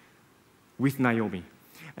with Naomi.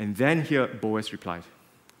 And then here Boaz replied.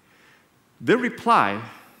 The reply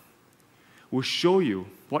will show you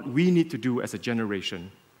what we need to do as a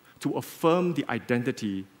generation to affirm the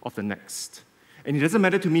identity of the next. And it doesn't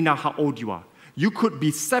matter to me now how old you are. You could be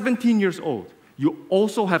 17 years old. You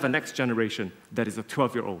also have a next generation that is a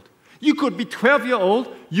 12-year-old. You could be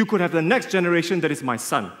 12-year-old, you could have the next generation that is my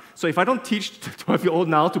son. So if I don't teach the 12-year-old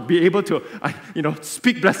now to be able to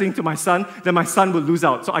speak blessing to my son, then my son will lose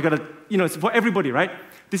out. So I got to, it's for everybody, right?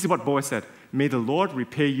 This is what Boaz said. May the Lord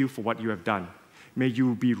repay you for what you have done. May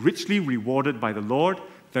you be richly rewarded by the Lord,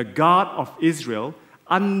 the God of Israel,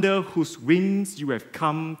 under whose wings you have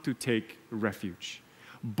come to take refuge.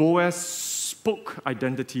 Boaz spoke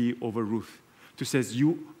identity over Ruth to say,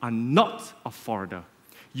 you are not a foreigner.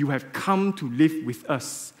 You have come to live with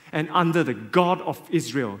us, and under the God of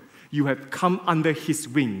Israel, you have come under his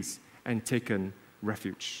wings and taken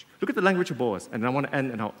refuge. Look at the language of Boaz, and I want to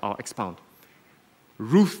end and I'll expound.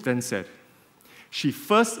 Ruth then said, she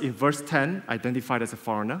first in verse 10 identified as a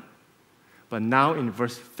foreigner, but now in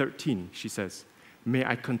verse 13 she says, may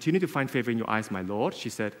I continue to find favor in your eyes, my Lord. She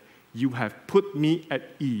said, you have put me at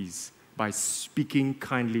ease by speaking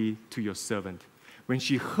kindly to your servant. When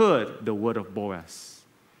she heard the word of Boaz,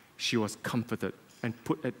 she was comforted and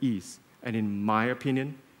put at ease. And in my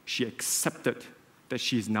opinion, she accepted that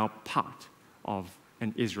she is now part of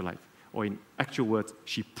an Israelite. Or in actual words,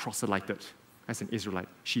 she proselyted as an Israelite.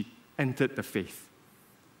 She entered the faith.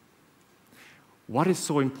 What is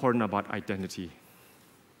so important about identity?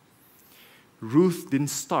 Ruth didn't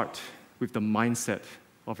start with the mindset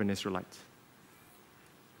of an Israelite.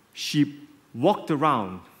 She walked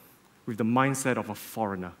around with the mindset of a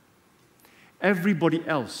foreigner. Everybody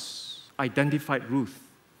else identified Ruth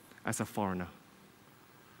as a foreigner.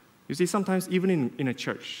 You see, sometimes even in a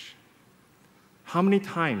church, how many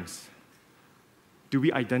times do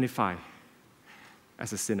we identify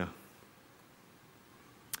as a sinner?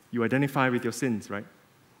 You identify with your sins, right?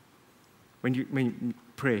 When you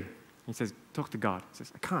pray, he says, talk to God. He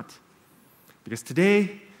says, I can't. Because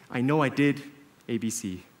today, I know I did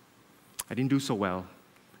ABC. I didn't do so well.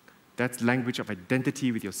 That's language of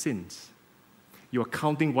identity with your sins. You are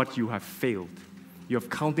counting what you have failed. You are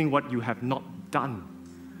counting what you have not done.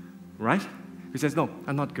 Right? He says, no,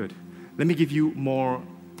 I'm not good. Let me give you more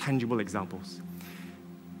tangible examples.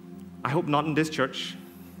 I hope not in this church,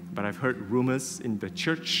 but I've heard rumors in the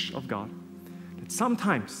church of God that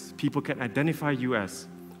sometimes people can identify you as,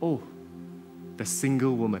 oh, the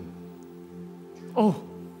single woman. Oh,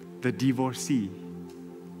 the divorcee.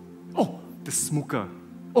 Oh, the smoker.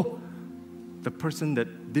 Oh, the person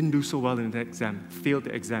that didn't do so well in the exam, failed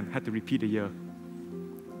the exam, had to repeat a year.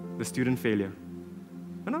 The student failure.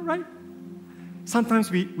 Am I right?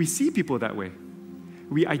 Sometimes we see people that way.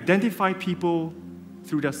 We identify people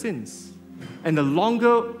through their sins. And the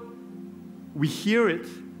longer we hear it,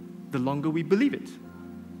 the longer we believe it.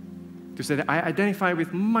 To say that I identify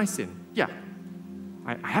with my sin. Yeah,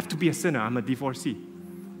 I have to be a sinner. I'm a divorcee.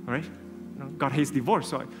 All right? God hates divorce,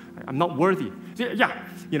 so I'm not worthy. Yeah,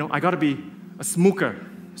 I got to be a smoker,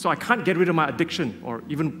 so I can't get rid of my addiction, or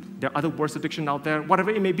even there are other worse addiction out there,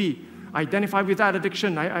 whatever it may be. I identify with that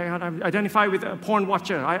addiction. I identify with a porn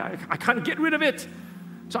watcher. I can't get rid of it.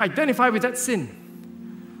 So I identify with that sin.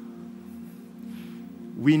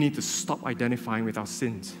 We need to stop identifying with our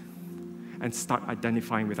sins and start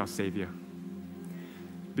identifying with our Savior.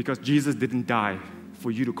 Because Jesus didn't die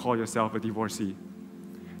for you to call yourself a divorcee.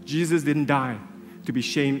 Jesus didn't die to be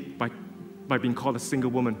shamed by being called a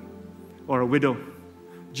single woman or a widow.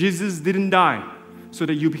 Jesus didn't die so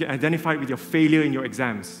that you can identify with your failure in your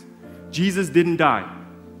exams. Jesus didn't die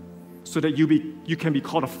so that you can be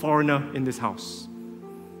called a foreigner in this house.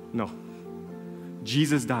 No.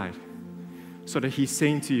 Jesus died so that he's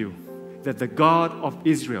saying to you, that the God of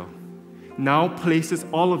Israel now places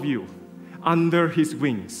all of you under His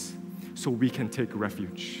wings so we can take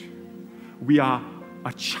refuge. We are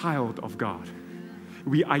a child of God.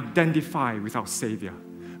 We identify with our Savior.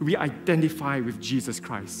 We identify with Jesus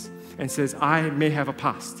Christ and says, I may have a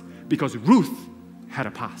past because Ruth had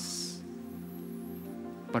a past.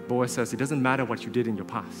 But Boaz says, it doesn't matter what you did in your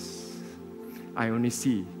past. I only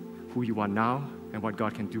see who you are now and what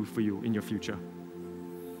God can do for you in your future.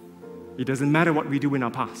 It doesn't matter what we do in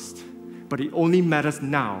our past, but it only matters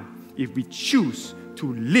now if we choose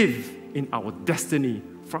to live in our destiny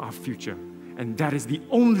for our future. And that is the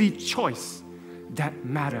only choice that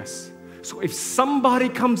matters. So if somebody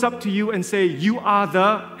comes up to you and say, you are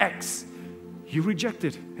the X, you reject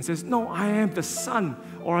it and says, no, I am the son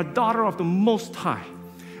or a daughter of the Most High.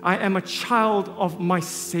 I am a child of my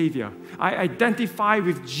Savior. I identify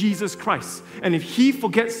with Jesus Christ. And if He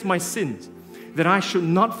forgets my sins, then I should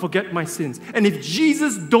not forget my sins. And if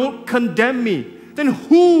Jesus don't condemn me, then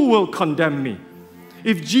who will condemn me?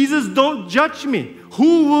 If Jesus don't judge me,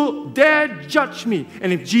 who will dare judge me?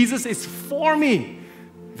 And if Jesus is for me,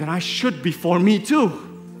 then I should be for me too.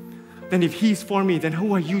 Then if He's for me, then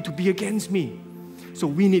who are you to be against me? So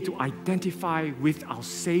we need to identify with our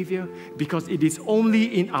Savior because it is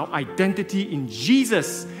only in our identity in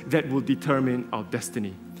Jesus that will determine our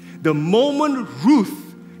destiny. The moment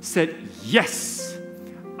Ruth said, yes,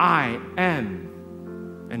 I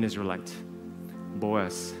am an Israelite,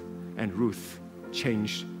 Boaz and Ruth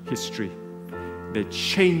changed history. They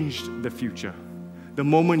changed the future. The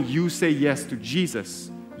moment you say yes to Jesus,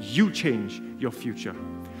 you change your future.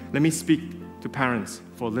 Let me speak to parents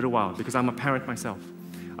for a little while because I'm a parent myself.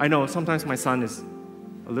 I know sometimes my son is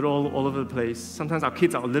a little all over the place. Sometimes our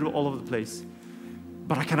kids are a little all over the place.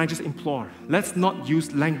 But can I just implore, let's not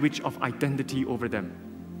use language of identity over them.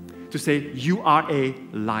 To say, you are a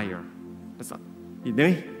liar. That's not,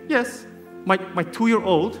 yes, my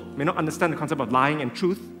 2-year-old may not understand the concept of lying and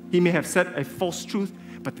truth. He may have said a false truth,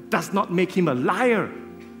 but it does not make him a liar.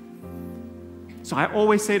 So I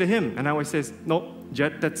always say to him, and I always say, no,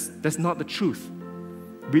 Jed, that's not the truth.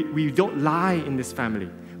 We don't lie in this family,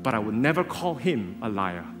 but I would never call him a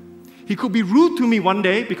liar. He could be rude to me one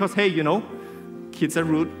day because, hey, kids are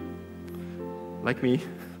rude, like me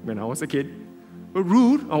when I was a kid. But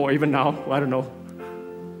rude, or even now, I don't know.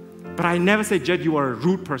 But I never say, Jed, you are a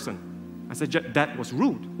rude person. I said, Jed, that was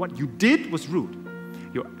rude. What you did was rude.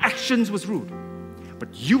 Your actions was rude. But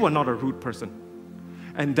you are not a rude person.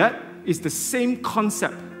 And that is the same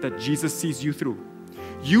concept that Jesus sees you through.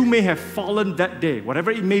 You may have fallen that day,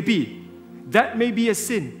 whatever it may be. That may be a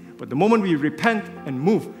sin. But the moment we repent and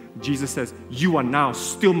move, Jesus says, you are now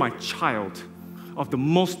still my child of the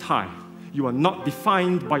Most High. You are not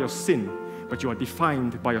defined by your sin, but you are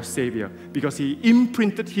defined by your Savior because He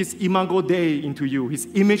imprinted His imago Dei into you, His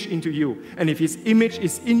image into you. And if His image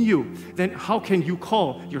is in you, then how can you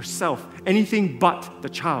call yourself anything but the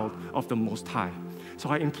child of the Most High? So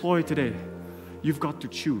I implore you today, you've got to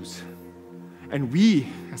choose. And we,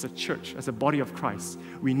 as a church, as a body of Christ,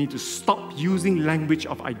 we need to stop using language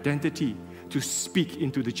of identity to speak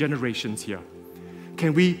into the generations here.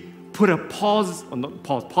 Can we put a pause, or not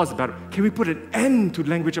pause is better. Can we put an end to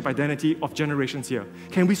language of identity of generations here?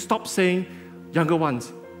 Can we stop saying, younger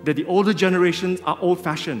ones, that the older generations are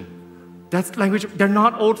old-fashioned? That's language, they're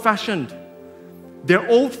not old-fashioned. Their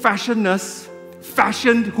old-fashionedness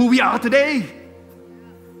fashioned who we are today.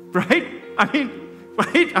 Right?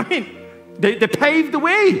 They paved the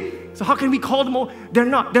way. So how can we call them old? They're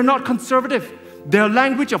not conservative. Their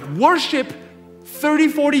language of worship 30,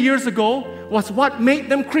 40 years ago was what made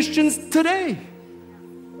them Christians today.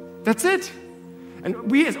 That's it.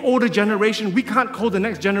 And we as older generation, we can't call the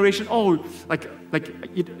next generation, like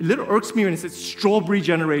it a little irks me when it says strawberry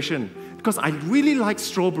generation, because I really like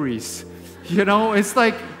strawberries. It's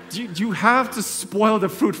like, you have to spoil the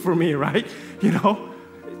fruit for me, right?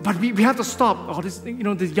 But we have to stop.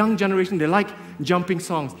 This young generation, they like jumping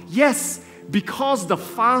songs. Yes, because the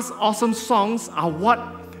fast, awesome songs are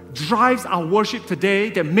what drives our worship today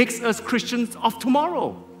that makes us Christians of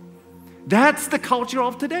tomorrow. That's the culture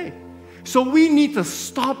of today. So we need to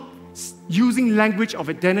stop using language of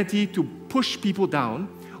identity to push people down,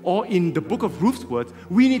 or in the book of Ruth's words,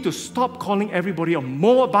 we need to stop calling everybody a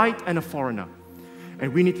Moabite and a foreigner.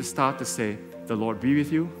 And we need to start to say, the Lord be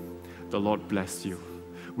with you, the Lord bless you.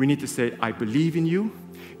 We need to say, I believe in you,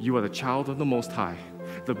 you are the child of the Most High.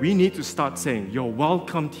 That we need to start saying, you're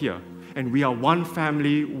welcomed here. And we are one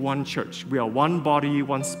family, one church. We are one body,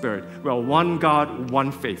 one spirit. We are one God,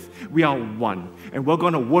 one faith. We are one. And we're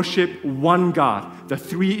going to worship one God, the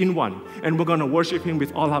three in one. And we're going to worship Him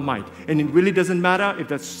with all our might. And it really doesn't matter if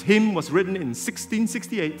that hymn was written in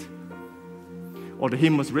 1668 or the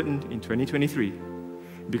hymn was written in 2023,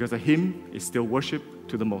 because the hymn is still worship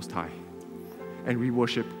to the Most High. And we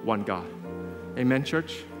worship one God. Amen,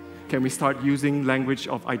 church? Can we start using language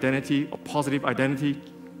of identity, of positive identity,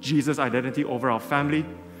 Jesus' identity over our family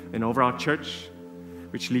and over our church?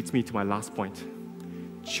 Which leads me to my last point.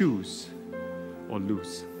 Choose or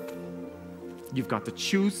lose. You've got to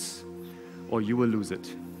choose or you will lose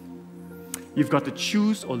it. You've got to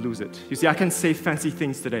choose or lose it. You see, I can say fancy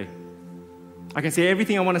things today. I can say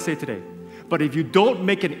everything I want to say today. But if you don't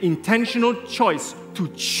make an intentional choice to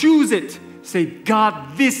choose it, say,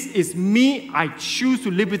 God, this is me, I choose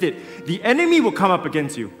to live with it, the enemy will come up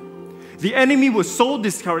against you. The enemy will sow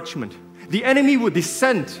discouragement. The enemy will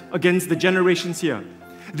dissent against the generations here.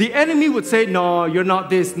 The enemy would say, no, you're not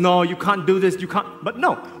this, no, you can't do this, you can't. But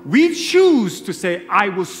no, we choose to say, I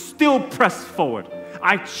will still press forward.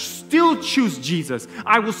 I still choose Jesus.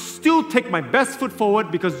 I will still take my best foot forward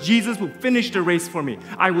because Jesus will finish the race for me.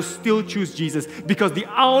 I will still choose Jesus because the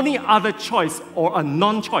only other choice or a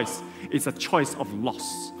non-choice is a choice of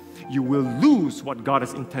loss. You will lose what God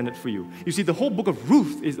has intended for you. You see, the whole book of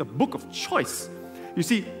Ruth is a book of choice. You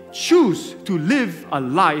see, choose to live a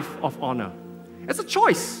life of honor. It's a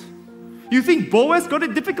choice. You think Boaz got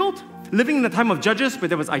it difficult? Living in the time of Judges where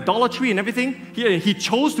there was idolatry and everything, he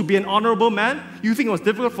chose to be an honorable man. You think it was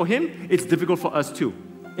difficult for him? It's difficult for us too.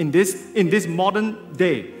 In this modern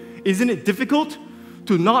day, isn't it difficult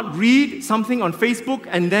to not read something on Facebook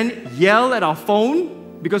and then yell at our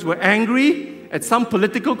phone because we're angry at some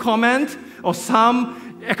political comment or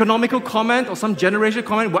some economical comment or some generational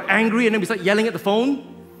comment? We're angry and then we start yelling at the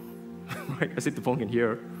phone. Right? As if the phone can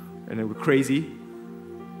hear, and then we're crazy.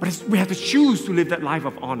 But we have to choose to live that life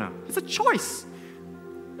of honor. It's a choice.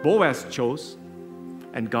 Boaz chose,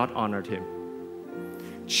 and God honored him.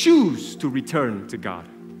 Choose to return to God.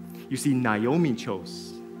 You see, Naomi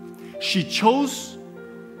chose. She chose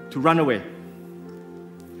to run away.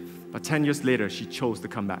 But 10 years later, she chose to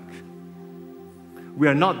come back. We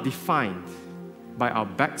are not defined by our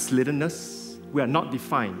backsliddenness. We are not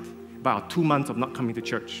defined by our 2 months of not coming to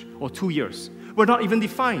church or 2 years. We're not even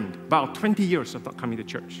defined by our 20 years of not coming to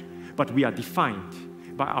church, but we are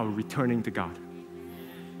defined by our returning to God.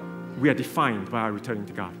 We are defined by our returning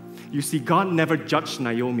to God. You see, God never judged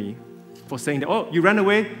Naomi for saying that, oh, you ran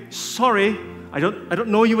away, sorry, I don't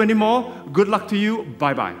know you anymore, good luck to you,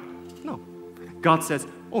 bye-bye. No. God says,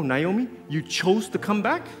 oh, Naomi, you chose to come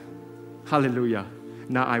back? Hallelujah.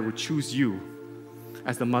 Now I will choose you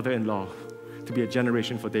as the mother-in-law to be a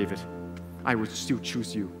generation for David. I will still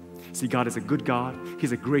choose you. See, God is a good God,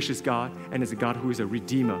 He's a gracious God, and is a God who is a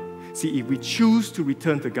redeemer. See, if we choose to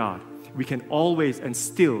return to God, we can always and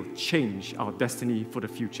still change our destiny for the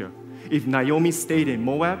future. If Naomi stayed in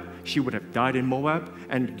Moab, she would have died in Moab,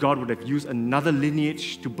 and God would have used another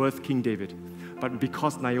lineage to birth King David. But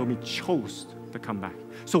because Naomi chose to come back.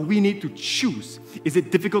 So we need to choose. Is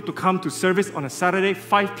it difficult to come to service on a Saturday,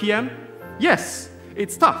 5 p.m.? Yes,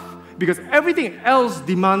 it's tough. Because everything else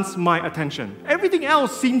demands my attention. Everything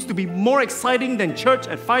else seems to be more exciting than church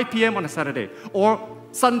at 5 p.m. on a Saturday, or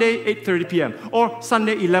Sunday 8:30 p.m., or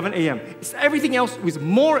Sunday 11 a.m. Everything else is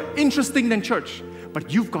more interesting than church.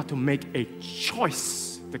 But you've got to make a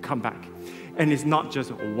choice to come back. And it's not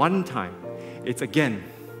just one time. It's again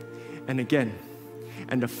and again.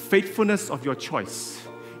 And the faithfulness of your choice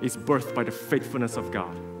is birthed by the faithfulness of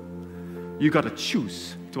God. You've got to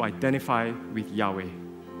choose to identify with Yahweh.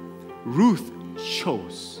 Ruth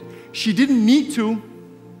chose. She didn't need to.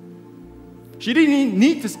 She didn't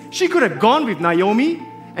need to. She could have gone with Naomi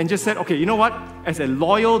and just said, okay, you know what? As a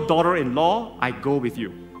loyal daughter-in-law, I go with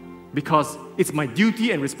you. Because it's my duty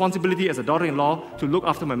and responsibility as a daughter-in-law to look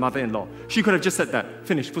after my mother-in-law. She could have just said that.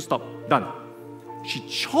 Finished, full stop, done. She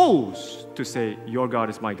chose to say, your God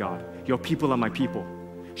is my God. Your people are my people.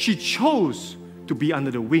 She chose to be under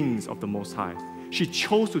the wings of the Most High. She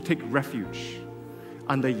chose to take refuge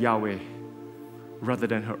under Yahweh rather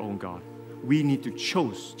than her own God. We need to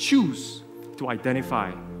choose to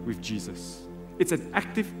identify with Jesus. It's an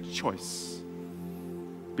active choice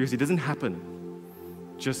because it doesn't happen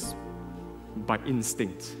just by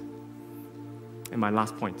instinct. And my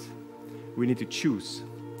last point, we need to choose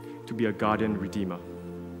to be a guardian redeemer.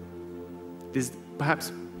 This is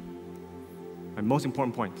perhaps my most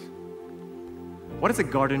important point. What is a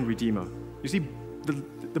guardian redeemer? You see,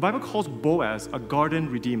 the Bible calls Boaz a guardian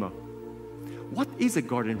redeemer. What is a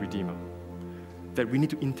guardian redeemer? that we need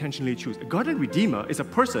to intentionally choose. A guardian redeemer is a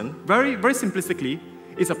person, very, very simplistically,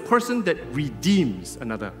 is a person that redeems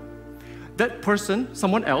another. That person,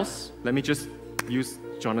 someone else, let me just use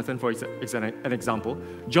Jonathan for an example.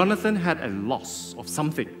 Jonathan had a loss of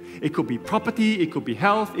something. It could be property, it could be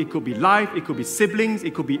health, it could be life, it could be siblings,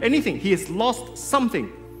 it could be anything. He has lost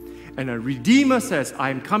something. And a redeemer says, I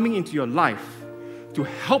am coming into your life to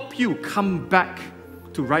help you come back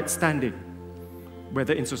to right standing,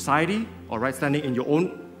 whether in society or right standing in your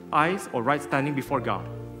own eyes or right standing before God.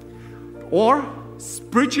 Or,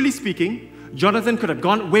 spiritually speaking, Jonathan could have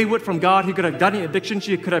gone wayward from God. He could have done addiction.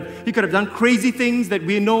 He could have done crazy things that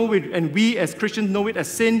we know, and we as Christians know it as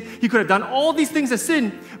sin. He could have done all these things as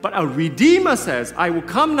sin. But a redeemer says, I will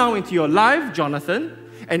come now into your life, Jonathan,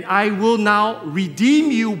 and I will now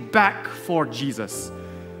redeem you back for Jesus.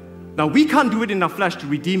 Now, we can't do it in our flesh to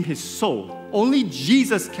redeem his soul. Only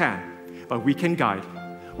Jesus can. But we can guide.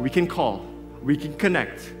 We can call. We can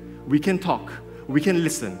connect. We can talk. We can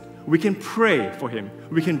listen. We can pray for him.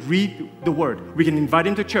 We can read the word. We can invite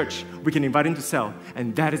him to church. We can invite him to cell.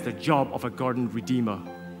 And that is the job of a guardian redeemer.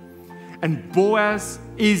 And Boaz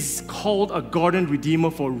is called a guardian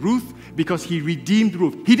redeemer for Ruth because he redeemed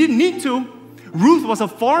Ruth. He didn't need to. Ruth was a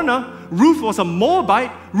foreigner. Ruth was a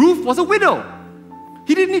Moabite. Ruth was a widow.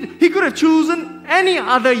 He didn't need. He could have chosen any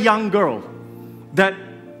other young girl that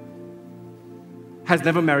has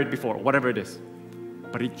never married before, whatever it is.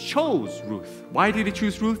 But he chose Ruth. Why did he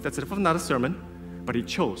choose Ruth? That's another sermon. But he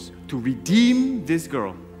chose to redeem this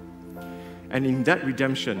girl. And in that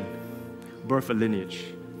redemption, birth a lineage.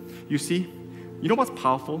 You see, you know what's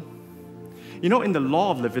powerful? You know, in the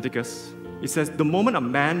law of Leviticus, it says the moment a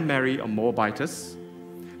man marries a Moabitess,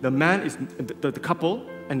 the man is the couple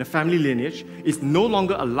and the family lineage is no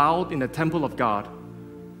longer allowed in the temple of God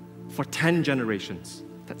for 10 generations.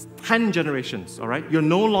 That's 10 generations, all right? You're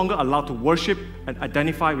no longer allowed to worship and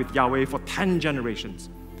identify with Yahweh for 10 generations.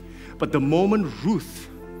 But the moment Ruth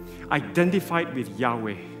identified with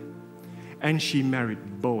Yahweh and she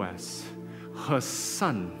married Boaz, her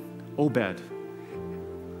son, Obed,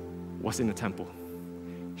 was in the temple.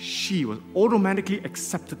 She was automatically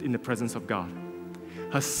accepted in the presence of God.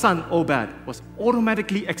 Her son, Obed, was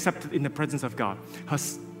automatically accepted in the presence of God. Her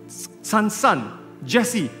son's son,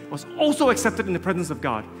 Jesse, was also accepted in the presence of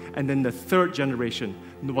God. And then the third generation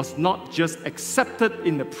was not just accepted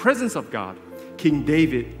in the presence of God. King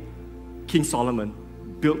David, King Solomon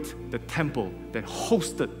built the temple that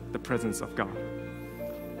hosted the presence of God.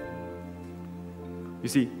 You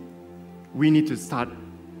see, we need to start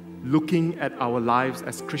looking at our lives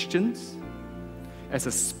as Christians as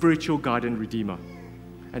a spiritual guardian redeemer.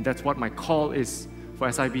 And that's what my call is for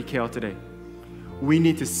SIBKL today. We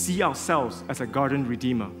need to see ourselves as a guardian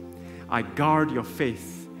redeemer. I guard your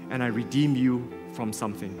faith and I redeem you from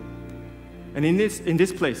something. And in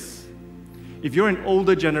this place, if you're an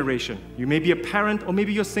older generation, you may be a parent or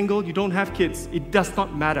maybe you're single, you don't have kids, it does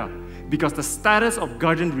not matter because the status of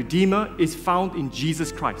guardian redeemer is found in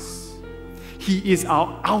Jesus Christ. He is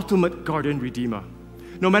our ultimate guardian redeemer.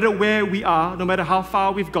 No matter where we are, no matter how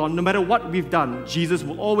far we've gone, no matter what we've done, Jesus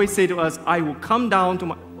will always say to us, I will come down to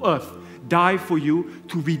my earth, die for you,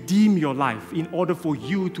 to redeem your life in order for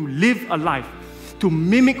you to live a life, to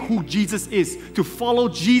mimic who Jesus is, to follow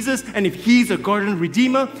Jesus. And if he's a guardian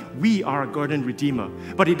redeemer, we are a guardian redeemer.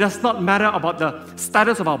 But it does not matter about the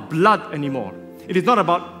status of our blood anymore. It is not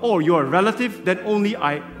about, oh, you're a relative, then only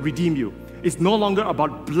I redeem you. It's no longer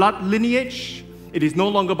about blood lineage. It is no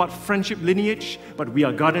longer about friendship lineage, but we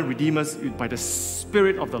are guardian redeemers by the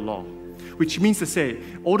Spirit of the law. Which means to say,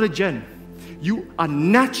 older gen, you are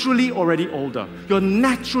naturally already older. You're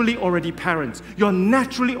naturally already parents. You're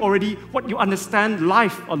naturally already what you understand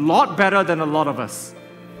life a lot better than a lot of us.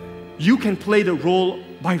 You can play the role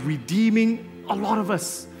by redeeming a lot of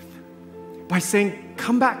us. By saying,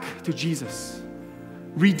 come back to Jesus.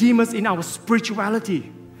 Redeem us in our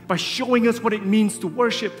spirituality. By showing us what it means to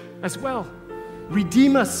worship as well.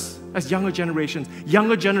 Redeem us as younger generations.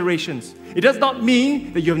 Younger generations. It does not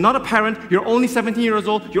mean that you're not a parent, you're only 17 years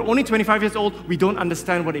old, you're only 25 years old, we don't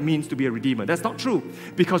understand what it means to be a redeemer. That's not true.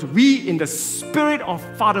 Because we, in the spirit of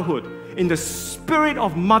fatherhood, in the spirit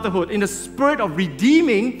of motherhood, in the spirit of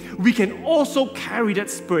redeeming, we can also carry that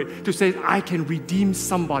spirit to say, I can redeem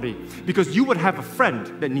somebody. Because you would have a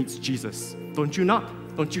friend that needs Jesus. Don't you not?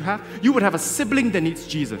 Don't you have? You would have a sibling that needs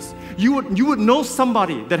Jesus. You would know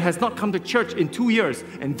somebody that has not come to church in 2 years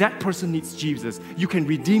and that person needs Jesus. You can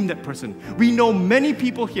redeem that person. We know many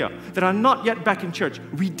people here that are not yet back in church.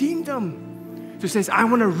 Redeem them. To say, I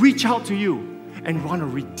want to reach out to you and want to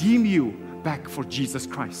redeem you back for Jesus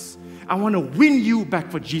Christ. I want to win you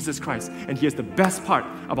back for Jesus Christ. And here's the best part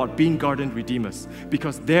about being garden redeemers,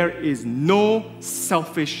 because there is no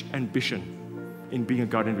selfish ambition in being a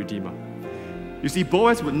garden redeemer. You see,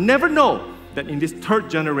 Boaz would never know that in this third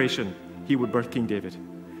generation, he would birth King David.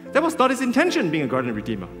 That was not his intention, being a garden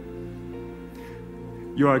redeemer.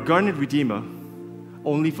 You are a garden redeemer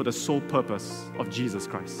only for the sole purpose of Jesus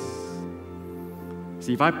Christ.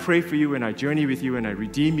 See, if I pray for you and I journey with you and I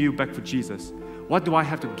redeem you back for Jesus, what do I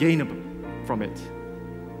have to gain from it?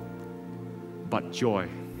 But joy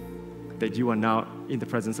that you are now in the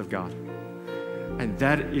presence of God. And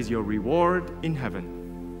that is your reward in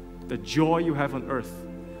heaven. The joy you have on earth,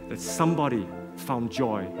 that somebody found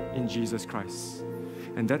joy in Jesus Christ.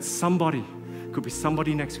 And that somebody could be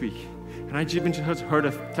somebody next week. And I even just heard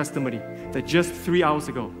a testimony that just 3 hours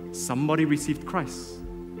ago, somebody received Christ.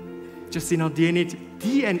 Just in our DNA.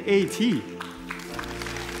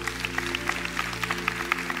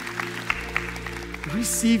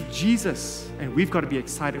 Receive Jesus, and we've got to be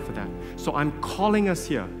excited for that. So I'm calling us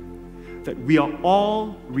here that we are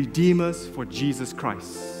all redeemers for Jesus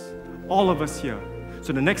Christ. All of us here.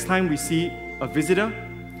 So the next time we see a visitor,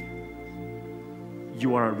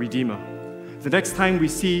 you are a redeemer. The next time we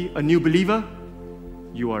see a new believer,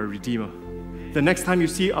 you are a redeemer. The next time you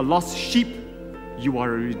see a lost sheep, you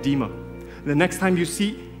are a redeemer. The next time you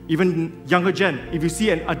see, even younger gen, if you see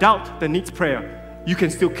an adult that needs prayer, you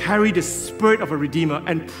can still carry the spirit of a redeemer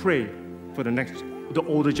and pray for the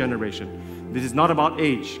older generation. This is not about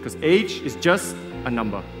age, because age is just a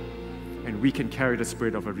number. And we can carry the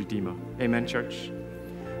spirit of a redeemer. Amen, church?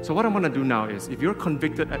 So what I want to do now is, if you're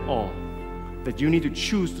convicted at all that you need to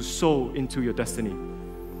choose to sow into your destiny,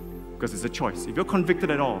 because it's a choice. If you're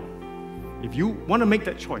convicted at all, if you want to make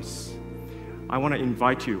that choice, I want to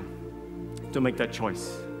invite you to make that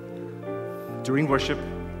choice during worship.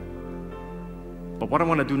 But what I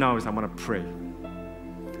want to do now is I want to pray.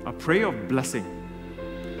 A prayer of blessing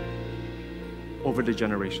over the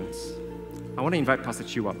generations. I want to invite Pastor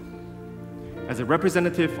Chiu up as a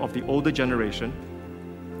representative of the older generation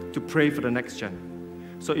to pray for the next gen.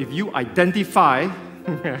 So if you identify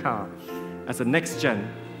as a next gen,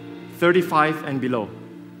 35 and below,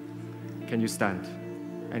 can you stand?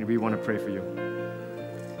 And we want to pray for you.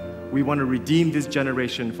 We want to redeem this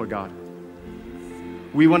generation for God.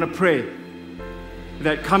 We want to pray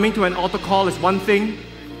that coming to an altar call is one thing,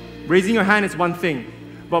 raising your hand is one thing,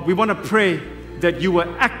 but we want to pray that you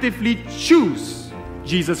will actively choose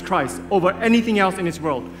Jesus Christ over anything else in this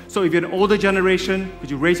world. So if you're an older generation, could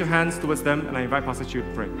you raise your hands towards them, and I invite Pastor Chiu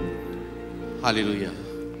to pray. Hallelujah.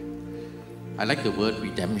 I like the word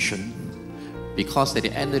redemption, because at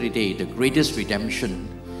the end of the day, the greatest redemption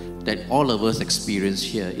that all of us experience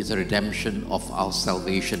here is a redemption of our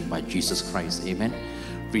salvation by Jesus Christ. Amen.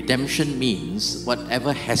 Redemption means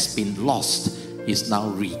whatever has been lost is now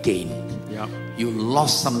regained. Yeah. You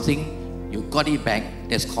lost something, you got it back,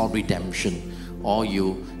 that's called redemption. Or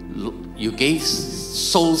you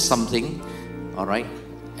sold something, all right,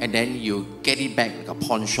 and then you get it back like a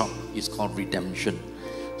pawn shop, it's called redemption.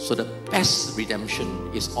 So the best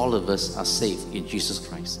redemption is all of us are saved in Jesus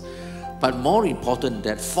Christ. But more important,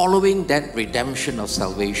 that following that redemption of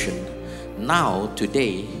salvation, now,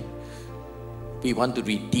 today, we want to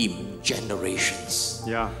redeem generations.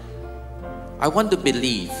 Yeah. I want to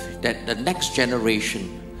believe that the next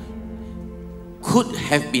generation could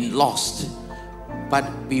have been lost, but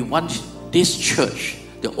we want this church,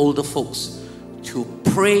 the older folks, to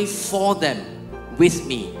pray for them with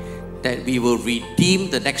me, that we will redeem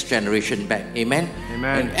the next generation back. Amen?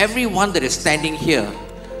 Amen. And everyone that is standing here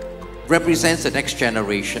represents the next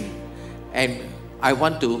generation. And I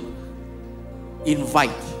want to invite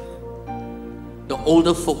the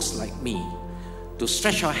older folks like me to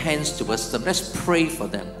stretch our hands towards them. Let's pray for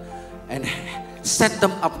them and set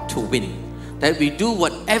them up to win. That we do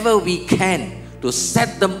whatever we can to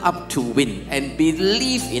set them up to win, and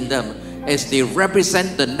believe in them as they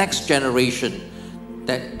represent the next generation,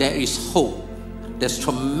 that there is hope. There's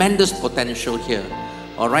tremendous potential here.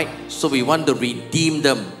 All right? So we want to redeem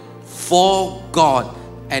them for God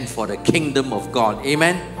and for the kingdom of God.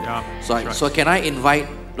 Amen? Yeah. So can I invite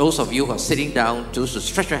those of you who are sitting down to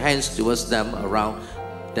stretch your hands towards them, around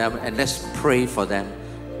them, and let's pray for them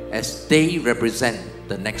as they represent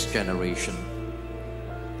the next generation.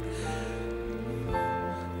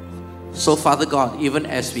 So Father God, even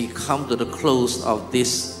as we come to the close of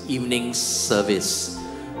this evening's service,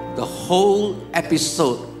 the whole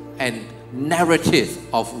episode and narrative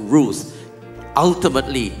of Ruth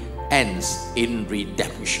ultimately ends in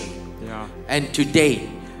redemption. Yeah. And today,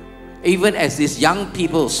 even as these young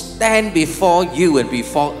people stand before you and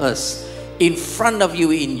before us, in front of you,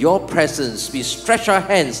 in your presence, we stretch our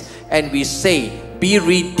hands and we say, be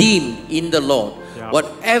redeemed in the Lord. Yeah.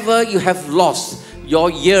 Whatever you have lost, your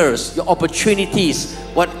years, your opportunities,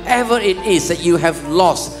 whatever it is that you have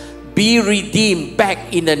lost, be redeemed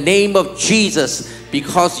back in the name of Jesus,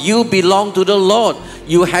 because you belong to the Lord.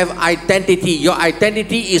 You have identity. Your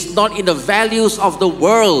identity is not in the values of the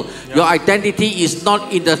world. Yeah. Your identity is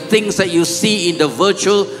not in the things that you see in the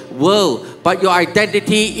virtual world, but your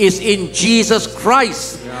identity is in Jesus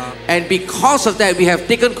Christ. Yeah. And because of that, we have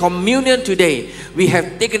taken communion today. We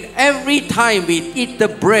have taken every time we eat the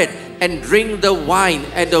bread and drink the wine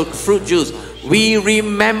and the fruit juice, we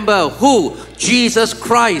remember who? Jesus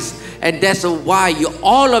Christ. And that's why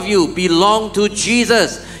all of you belong to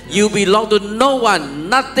Jesus. You belong to no one,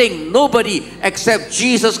 nothing, nobody except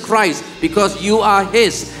Jesus Christ, because you are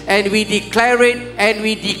His. And we declare it and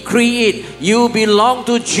we decree it. You belong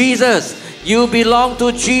to Jesus. You belong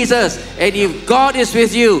to Jesus. And if God is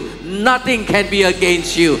with you, nothing can be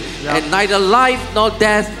against you. Yep. And neither life nor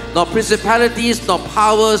death, nor principalities, nor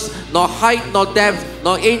powers, nor height, nor depth,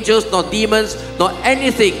 nor angels, nor demons, nor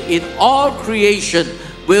anything in all creation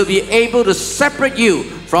will be able to separate you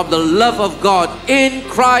from the love of God in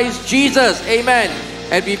Christ Jesus. Amen.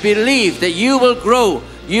 And we believe that you will grow,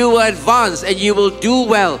 you will advance, and you will do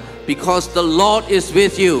well, because the Lord is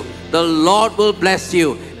with you. The Lord will bless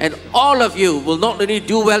you, and all of you will not only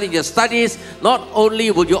do well in your studies, not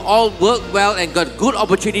only will you all work well and got good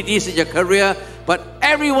opportunities in your career, but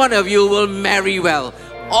every one of you will marry well.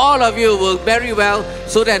 All of you will marry well,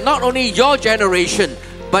 so that not only your generation,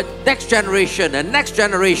 but next generation and next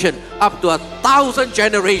generation, up to 1,000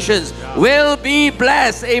 generations will be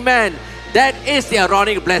blessed. Amen. That is the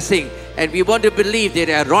Aaronic blessing. And we want to believe that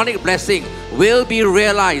the Aaronic blessing will be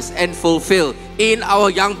realized and fulfilled in our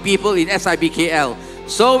young people in SIBKL.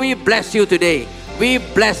 So we bless you today. We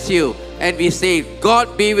bless you. And we say,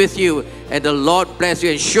 God be with you and the Lord bless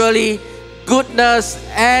you. And surely goodness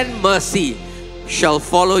and mercy shall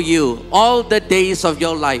follow you all the days of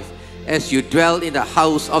your life, as you dwell in the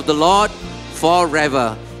house of the Lord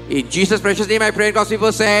forever. In Jesus' precious name I pray. God's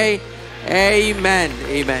people say, Amen.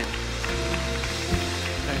 Amen.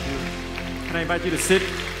 Thank you. Can I invite you to sit?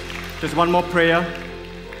 Just one more prayer.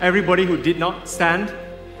 Everybody who did not stand,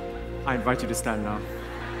 I invite you to stand now.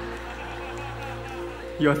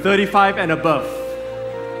 You're 35 and above.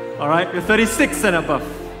 All right? You're 36 and above.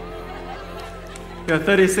 You're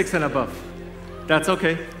 36 and above. That's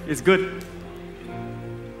okay. It's good.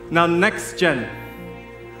 Now, next gen,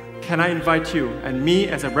 can I invite you and me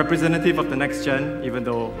as a representative of the next gen, even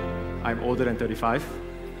though I'm older than 35?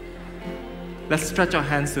 Let's stretch our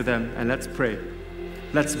hands to them and let's pray.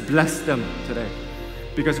 Let's bless them today,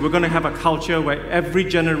 because we're going to have a culture where every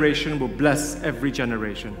generation will bless every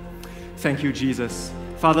generation. Thank you, Jesus.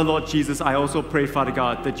 Father, Lord Jesus, I also pray, Father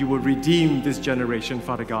God, that you will redeem this generation,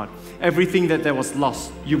 Father God. Everything that was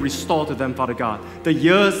lost, you restore to them, Father God. The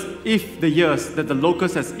years that the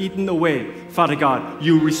locust has eaten away, Father God,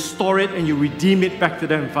 you restore it and you redeem it back to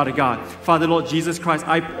them, Father God. Father, Lord Jesus Christ,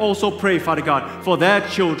 I also pray, Father God, for their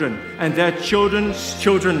children and their children's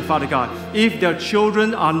children, Father God. If their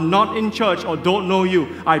children are not in church or don't know you,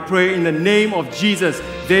 I pray in the name of Jesus,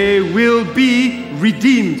 they will be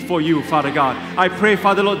redeemed for you, Father God. I pray,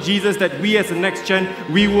 Father, Lord Jesus, that we as the next gen,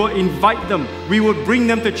 we will invite them, we will bring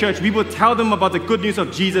them to church, we will tell them about the good news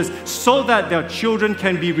of Jesus so that their children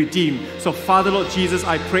can be redeemed. So, Father, Lord Jesus,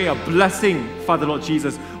 I pray a blessing, Father, Lord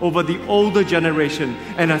Jesus, over the older generation.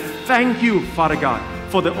 And I thank you, Father God,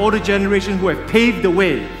 for the older generation who have paved the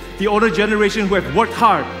way, the older generation who have worked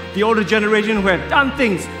hard, the older generation who have done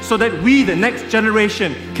things so that we, the next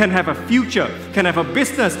generation, can have a future, can have a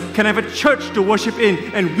business, can have a church to worship in,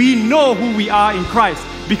 and we know who we are in Christ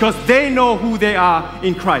because they know who they are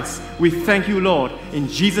in Christ. We thank you, Lord. In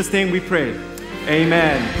Jesus' name we pray.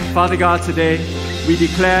 Amen. Father God, today we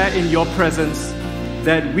declare in your presence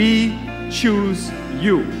that we choose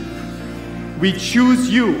you. We choose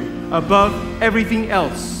you above everything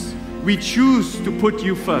else. We choose to put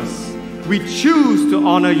you first. We choose to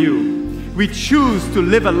honor you. We choose to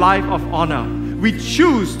live a life of honor. We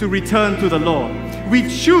choose to return to the Lord. We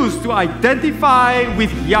choose to identify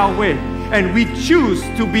with Yahweh. And we choose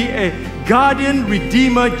to be a guardian,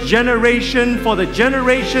 redeemer generation for the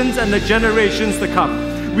generations and the generations to come.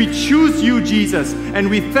 We choose you, Jesus, and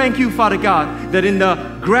we thank you, Father God, that in the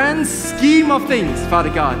grand scheme of things, Father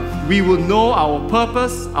God, we will know our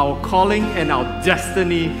purpose, our calling, and our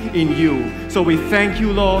destiny in you. So we thank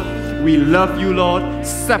you, Lord. We love you, Lord.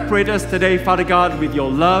 Separate us today, Father God, with your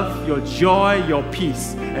love, your joy, your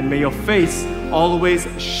peace, and may your face always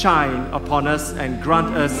shine upon us and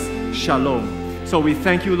grant us shalom. So we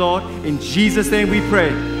thank you, Lord. In Jesus' name we pray.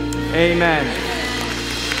 Amen.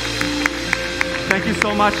 Thank you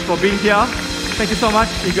so much for being here. Thank you so much.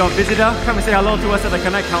 If you're a visitor, come and say hello to us at the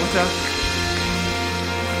Connect counter.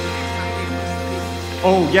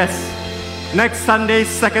 Oh, yes. Next Sunday,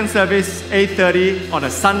 second service, 8:30 on a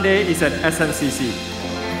Sunday is at SMCC.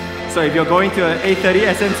 So if you're going to an 8:30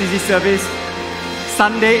 SMCC service,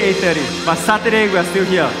 Sunday 8:30. But Saturday we are still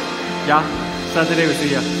here. Yeah? Saturday we're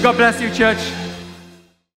still here. God bless you, church.